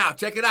 Now,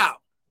 check it out.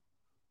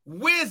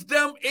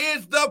 Wisdom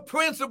is the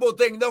principal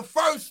thing, the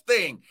first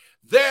thing.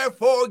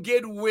 Therefore,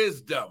 get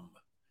wisdom.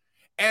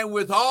 And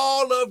with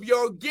all of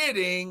your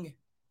getting,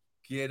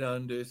 get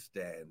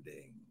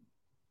understanding.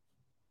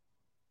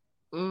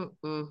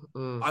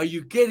 Are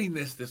you getting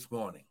this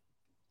morning?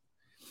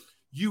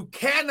 You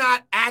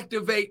cannot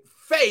activate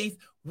faith,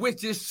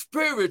 which is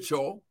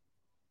spiritual,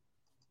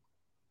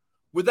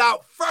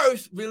 without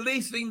first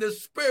releasing the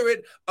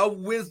spirit of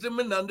wisdom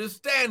and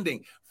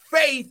understanding.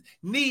 Faith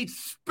needs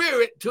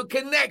spirit to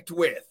connect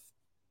with.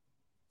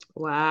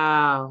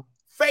 Wow.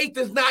 Faith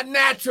is not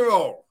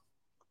natural.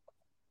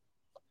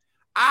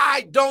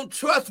 I don't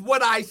trust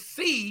what I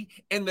see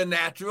in the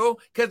natural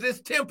because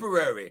it's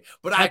temporary,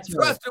 but I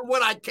trust in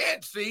what I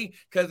can't see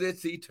because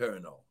it's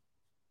eternal.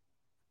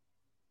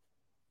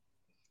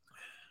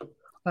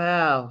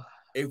 Wow.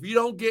 If you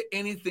don't get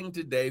anything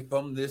today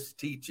from this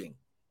teaching,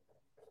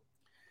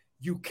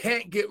 you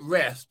can't get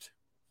rest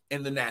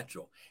in the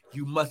natural.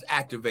 You must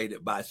activate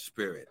it by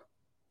spirit.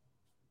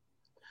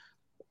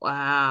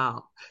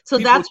 Wow. So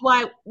that's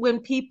why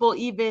when people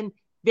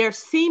they're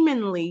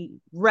seemingly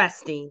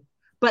resting,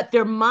 but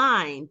their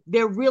mind,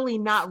 they're really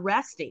not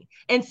resting.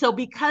 And so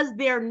because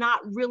they're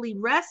not really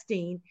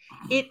resting,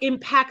 it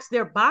impacts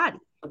their body.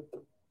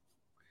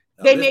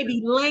 They may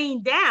be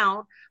laying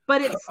down,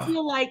 but it's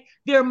still like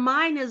their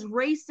mind is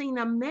racing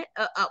a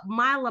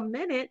mile a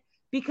minute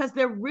because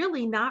they're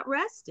really not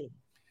resting.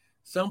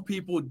 Some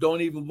people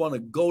don't even want to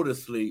go to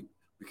sleep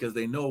because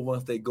they know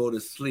once they go to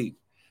sleep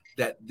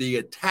that the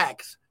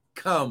attacks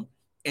come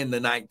in the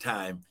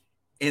nighttime,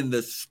 in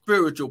the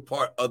spiritual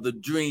part of the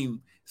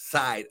dream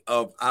side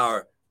of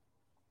our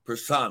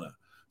persona.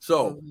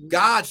 So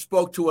God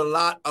spoke to a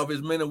lot of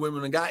his men and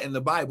women of God in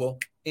the Bible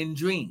in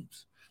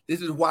dreams.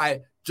 This is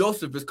why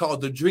Joseph is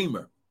called the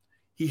dreamer.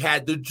 He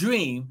had the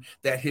dream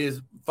that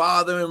his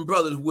father and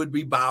brothers would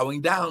be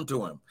bowing down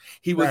to him.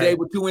 He was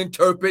able to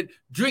interpret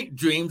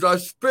dreams are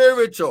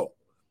spiritual.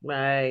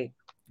 Right.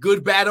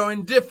 Good, bad, or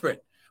indifferent.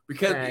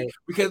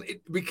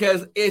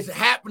 Because it's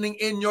happening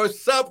in your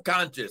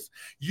subconscious.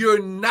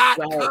 You're not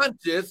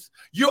conscious.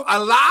 You're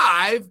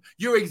alive.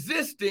 You're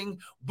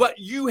existing, but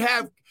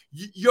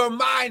your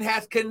mind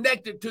has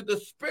connected to the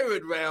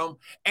spirit realm,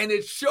 and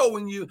it's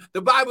showing you.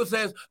 The Bible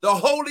says the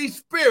Holy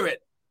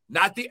Spirit,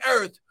 not the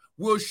earth,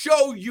 will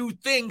show you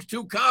things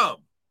to come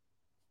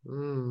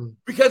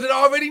because it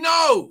already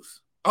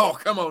knows. Oh,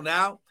 come on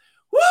now.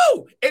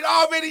 Woo! It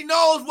already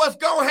knows what's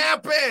going to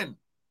happen.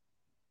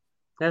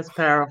 That's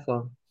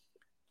powerful.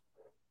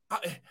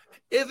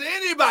 Is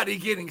anybody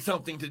getting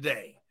something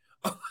today?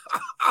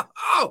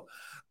 Oh,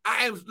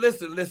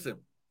 listen.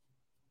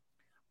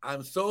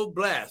 I'm so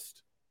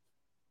blessed,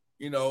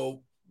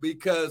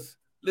 because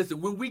listen,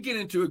 when we get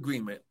into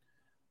agreement,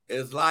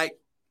 it's like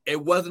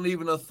it wasn't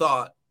even a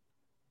thought.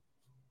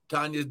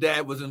 Tanya's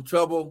dad was in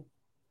trouble.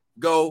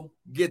 Go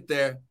get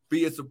there,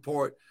 be a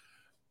support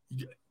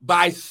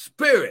by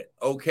spirit.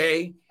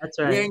 Okay. That's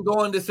right. We ain't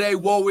going to say,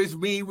 woe is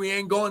me. We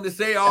ain't going to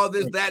say all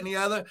this, that, and the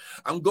other.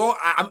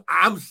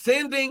 I'm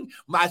sending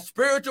my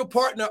spiritual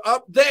partner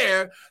up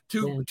there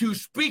to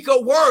speak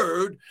a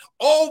word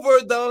over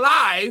the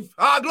life.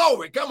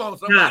 Glory. Come on,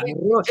 somebody.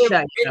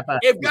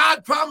 If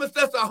God promised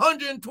us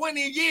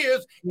 120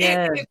 years,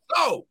 it is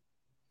so.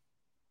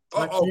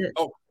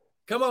 Oh,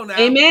 come on now.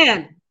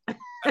 Amen.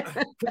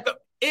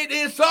 It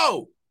is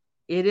so.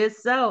 It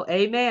is so.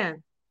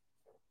 Amen.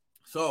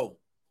 So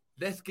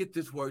let's get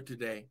this word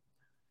today.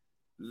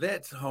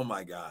 Oh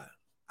my God.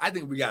 I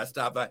think we got to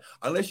stop.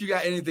 Unless you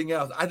got anything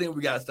else, I think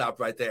we got to stop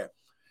right there.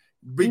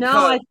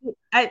 No,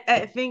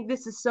 I think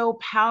this is so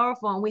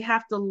powerful, and we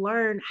have to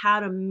learn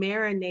how to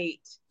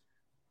marinate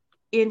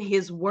in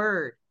his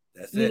word.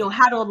 That's it.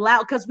 How to allow,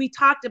 because we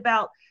talked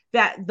about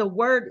that the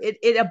word,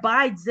 it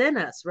abides in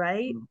us,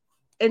 right? Mm-hmm.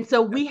 And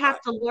so we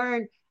have to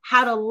learn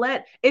how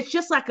to it's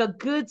just like a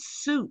good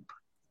soup,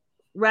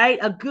 right?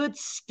 A good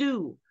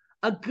stew,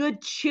 a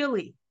good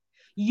chili.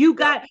 You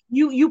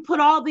put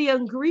all the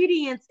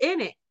ingredients in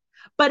it,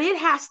 but it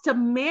has to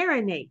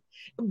marinate,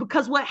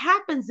 because what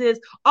happens is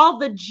all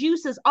the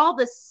juices, all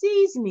the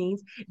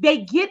seasonings, they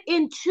get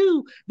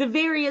into the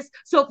various.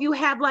 So if you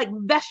have like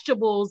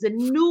vegetables and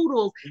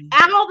noodles,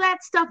 and all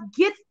that stuff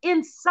gets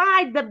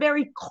inside the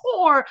very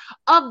core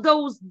of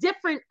those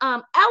different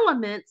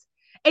elements,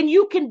 and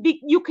you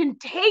can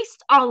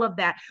taste all of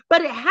that,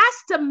 but it has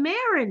to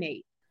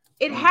marinate.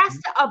 It has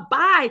to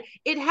abide.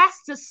 It has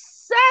to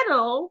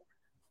settle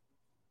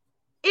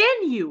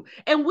in you.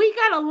 And we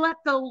got to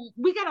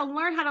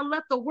learn how to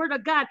let the word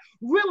of God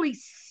really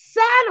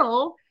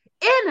settle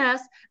in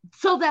us,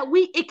 so that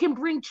it can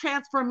bring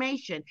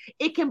transformation.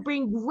 It can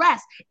bring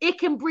rest. It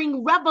can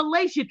bring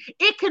revelation.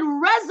 It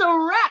can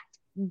resurrect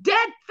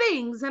dead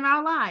things in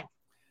our life.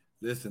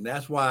 Listen,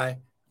 that's why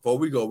before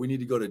we go, we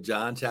need to go to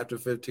John chapter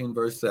 15,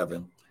 verse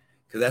 7,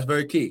 because that's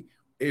very key.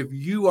 If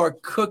you are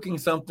cooking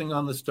something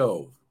on the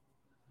stove,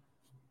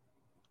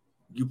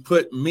 you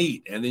put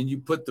meat, and then you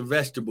put the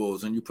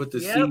vegetables, and you put the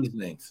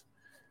seasonings.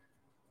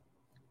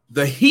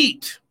 The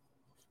heat,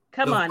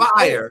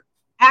 fire,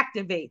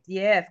 activate.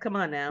 Yes, come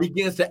on now.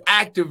 Begins to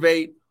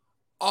activate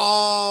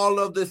all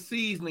of the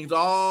seasonings,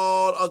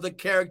 all of the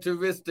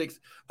characteristics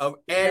of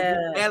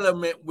every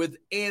element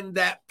within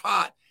that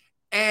pot.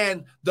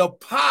 And the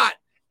pot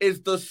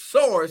is the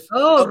source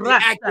of the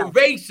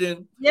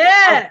activation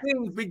of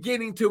things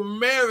beginning to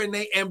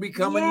marinate and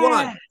becoming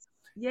one.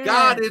 Yes.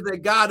 God is a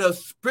God of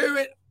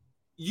spirit,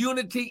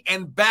 unity,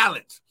 and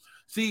balance.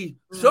 See,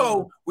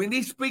 so when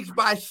he speaks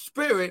by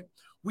spirit,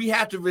 we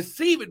have to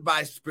receive it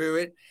by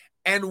spirit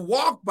and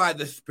walk by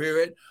the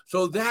spirit,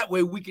 so that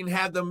way we can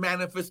have the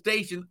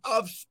manifestation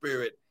of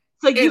spirit.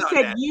 So you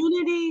said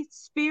unity,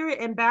 spirit,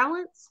 and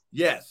balance?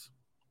 Yes.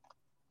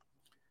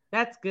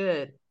 That's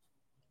good.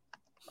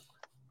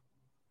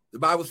 The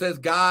Bible says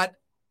God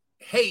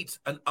hates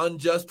an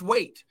unjust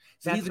weight.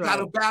 So he's a God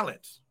of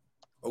balance.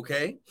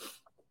 Okay?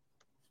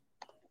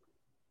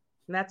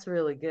 That's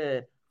really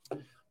good.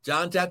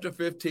 John chapter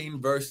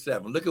 15, verse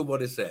 7. Look at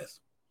what it says.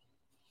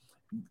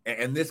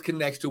 And this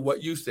connects to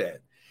what you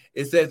said.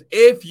 It says,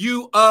 if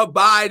you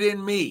abide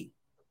in me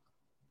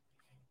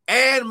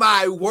and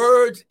my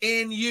words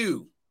in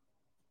you,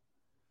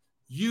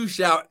 you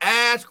shall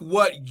ask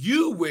what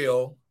you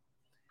will,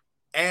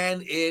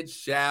 and it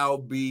shall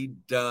be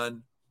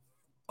done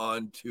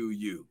unto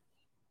you.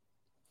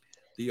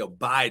 The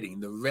abiding,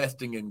 the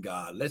resting in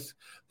God.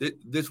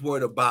 This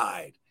word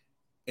abide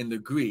in the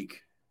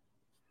Greek,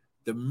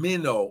 the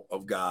meno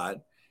of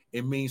God,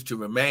 it means to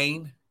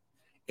remain.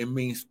 It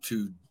means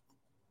to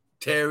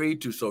tarry,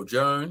 to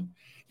sojourn.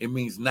 It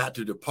means not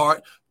to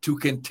depart, to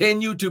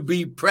continue to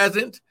be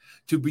present,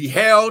 to be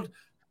held,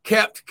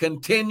 kept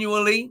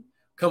continually.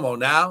 Come on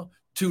now.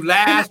 To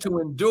last, to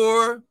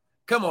endure.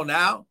 Come on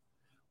now.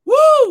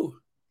 Woo!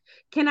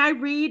 Can I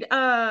read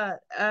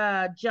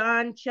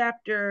John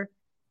chapter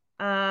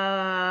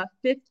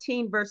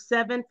 15, verse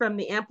 7 from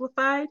the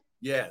Amplified?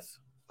 Yes.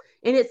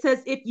 And it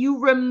says, if you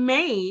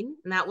remain,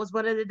 and that was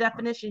one of the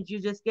definitions you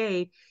just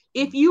gave,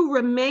 if you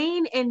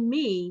remain in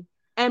me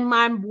and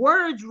my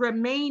words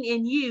remain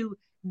in you,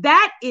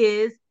 that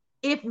is,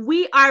 if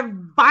we are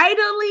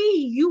vitally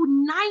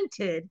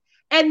united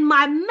and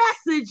my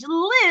message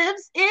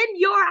lives in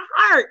your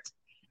heart.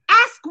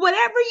 Ask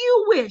whatever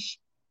you wish,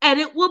 and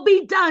it will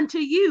be done to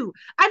you.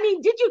 I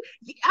mean,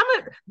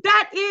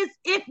 that is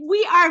if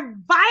we are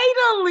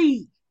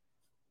vitally,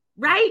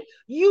 right,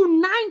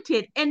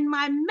 united, and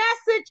my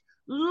message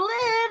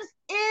lives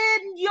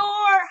in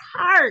your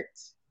heart.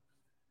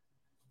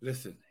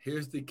 Listen,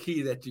 here's the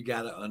key that you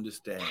got to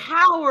understand.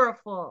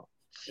 Powerful.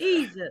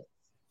 Jesus.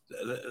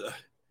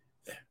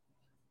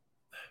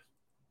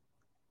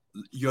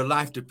 Your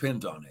life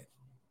depends on it.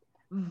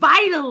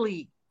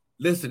 Vitally.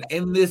 Listen,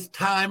 in this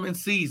time and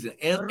season,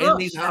 in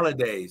these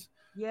holidays,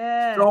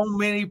 so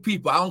many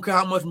people, I don't care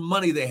how much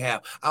money they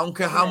have. I don't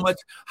care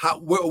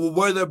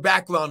where their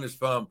background is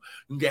from,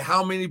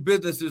 how many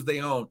businesses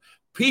they own.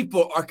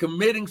 People are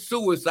committing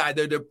suicide.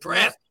 They're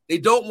depressed. They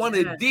don't want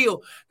to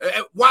deal.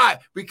 Why?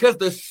 Because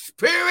the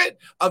spirit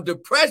of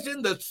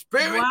depression, the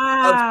spirit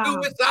of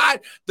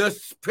suicide, the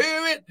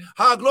spirit,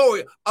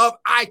 glory, of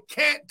I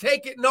can't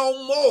take it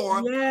no more,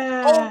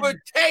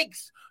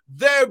 overtakes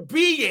their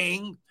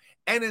being.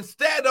 And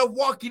instead of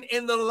walking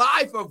in the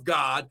life of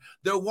God,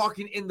 they're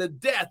walking in the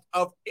death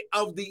of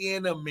the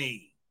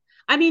enemy.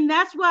 I mean,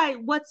 that's why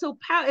what's so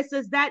powerful, it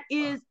says that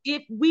is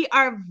if we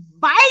are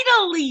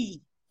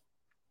vitally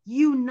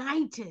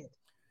united.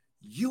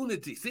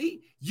 Unity.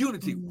 See?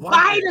 Unity.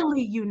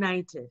 Vitally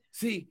united.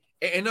 See,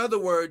 in other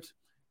words,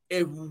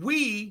 if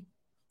we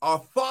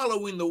are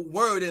following the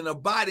word and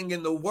abiding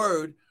in the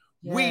word,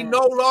 we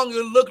no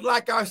longer look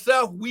like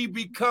ourselves. We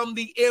become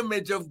the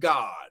image of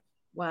God.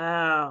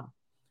 Wow.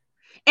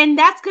 And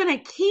that's going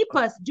to keep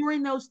us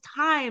during those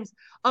times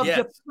of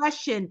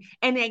depression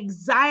and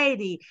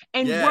anxiety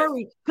and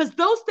worry, because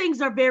those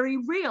things are very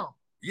real.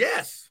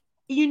 Yes.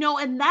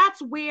 And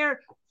that's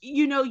where,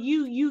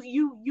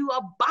 you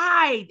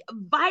abide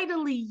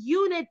vitally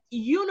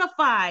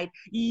unified,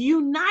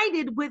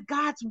 united with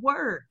God's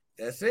word.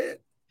 That's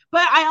it.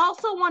 But I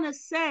also want to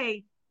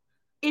say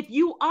if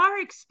you are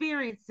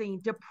experiencing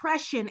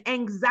depression,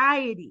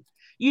 anxiety,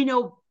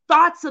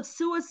 thoughts of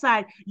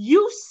suicide,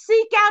 you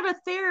seek out a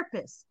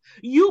therapist.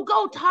 You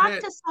go talk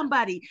to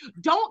somebody.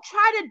 Don't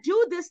try to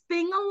do this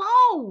thing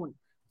alone.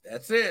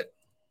 That's it.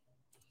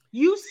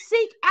 You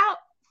seek out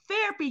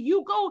therapy.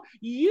 You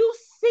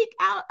seek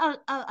out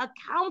a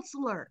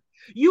counselor.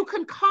 You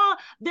can call,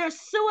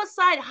 there's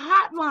suicide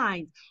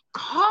hotlines.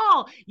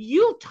 Call,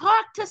 you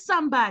talk to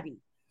somebody.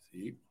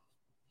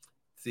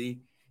 See,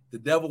 the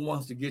devil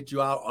wants to get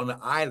you out on an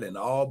island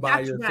all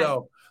by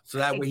yourself. Right. So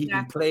that way he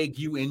can plague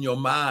you in your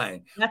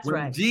mind. That's when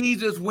right.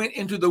 Jesus went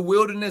into the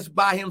wilderness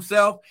by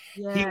himself,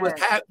 he was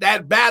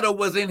that battle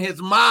was in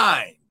his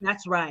mind.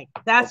 That's right.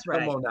 That's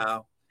right. Come on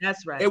now.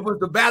 That's right. It was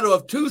the battle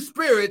of two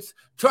spirits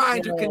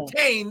trying to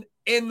contain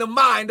in the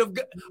mind of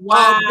God.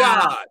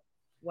 Wow.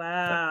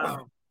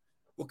 Well,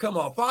 come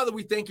on. Father,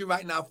 we thank you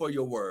right now for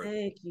your word.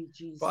 Thank you,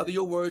 Jesus. Father,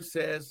 your word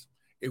says,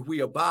 if we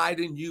abide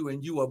in you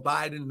and you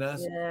abide in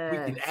us, we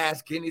can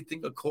ask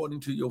anything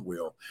according to your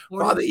will.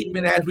 Father,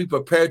 even as we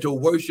prepare to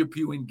worship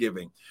you in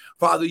giving,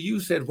 Father, you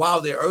said, while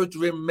the earth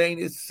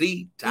remaineth,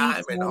 seed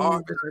time and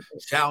harvest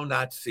shall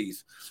not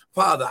cease.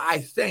 Father, I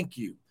thank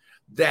you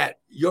that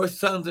your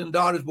sons and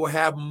daughters will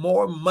have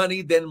more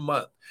money than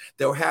month.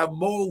 They'll have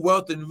more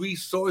wealth and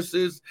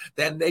resources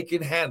than they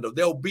can handle.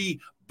 They'll be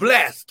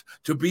blessed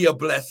to be a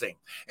blessing.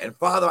 And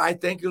Father, I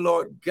thank you,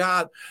 Lord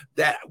God,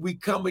 that we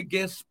come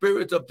against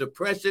spirits of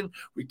depression.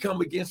 We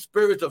come against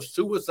spirits of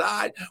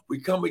suicide. We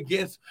come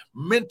against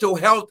mental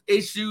health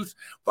issues.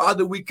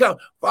 Father, we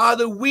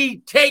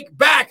take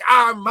back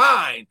our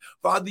mind.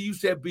 Father, you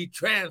said be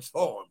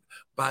transformed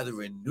by the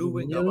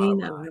renewing of our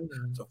mind.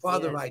 So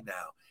Father, right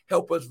now,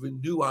 help us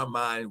renew our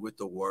mind with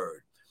the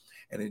word.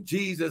 And in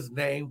Jesus'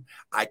 name,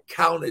 I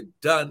count it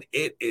done.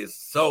 It is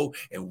so.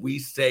 And we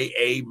say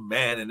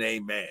amen and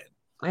amen.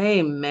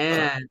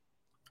 Amen.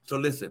 So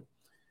listen,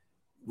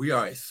 we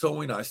are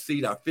sowing our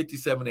seed, our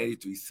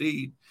 5783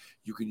 seed.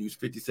 You can use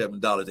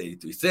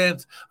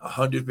 $57.83,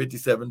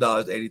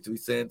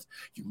 $157.83.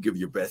 You can give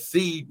your best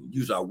seed.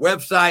 Use our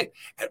website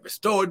at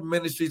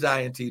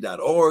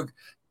restoredministriesint.org.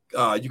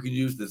 You can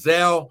use the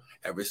Zelle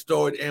at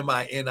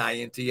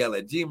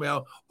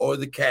restoredminintl@gmail or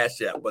the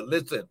Cash App. But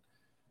listen,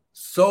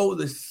 sow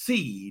the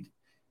seed,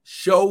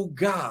 show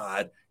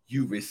God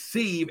you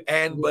receive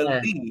and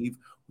believe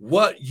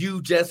what you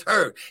just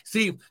heard.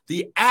 See,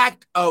 the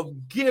act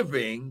of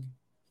giving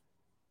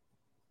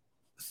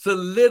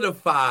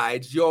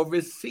solidifies your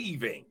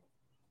receiving.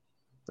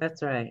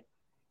 That's right.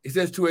 It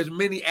says to as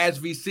many as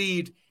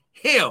received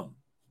him,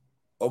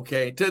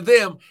 okay, to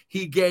them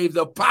he gave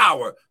the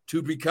power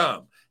to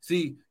become.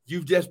 See,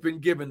 you've just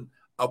been given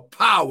a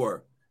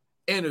power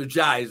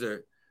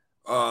energizer,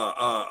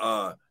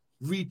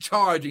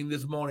 recharging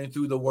this morning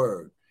through the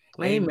word.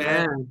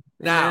 Amen.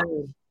 Now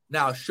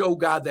show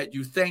God that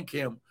you thank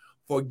him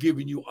for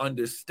giving you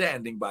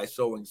understanding by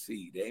sowing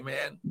seed.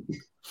 Amen.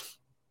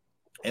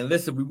 And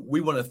listen,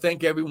 we want to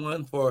thank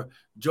everyone for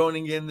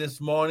joining in this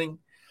morning.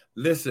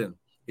 Listen,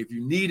 if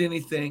you need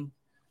anything,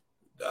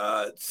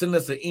 send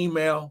us an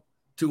email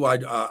to our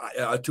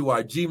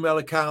Gmail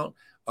account,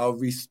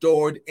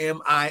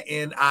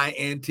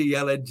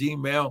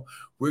 restoredminintl@gmail.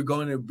 We're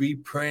going to be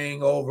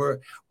praying over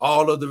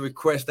all of the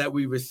requests that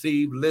we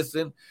receive.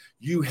 Listen,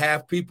 you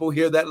have people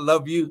here that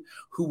love you,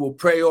 who will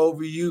pray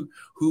over you,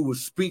 who will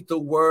speak the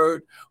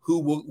word,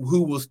 who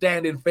will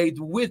stand in faith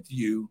with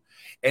you.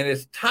 And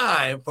it's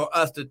time for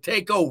us to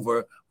take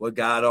over what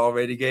God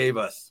already gave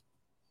us.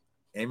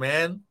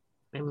 Amen.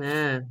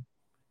 Amen.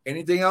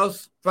 Anything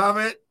else,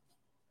 Prophet?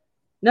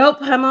 Nope,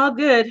 I'm all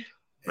good.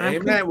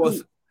 Amen. Well,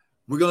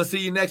 we're going to see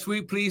you next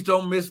week. Please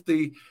don't miss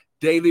the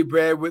Daily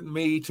Bread with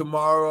me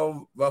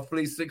tomorrow,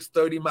 roughly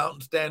 6:30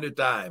 Mountain Standard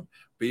Time.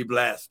 Be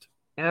blessed.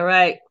 All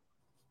right.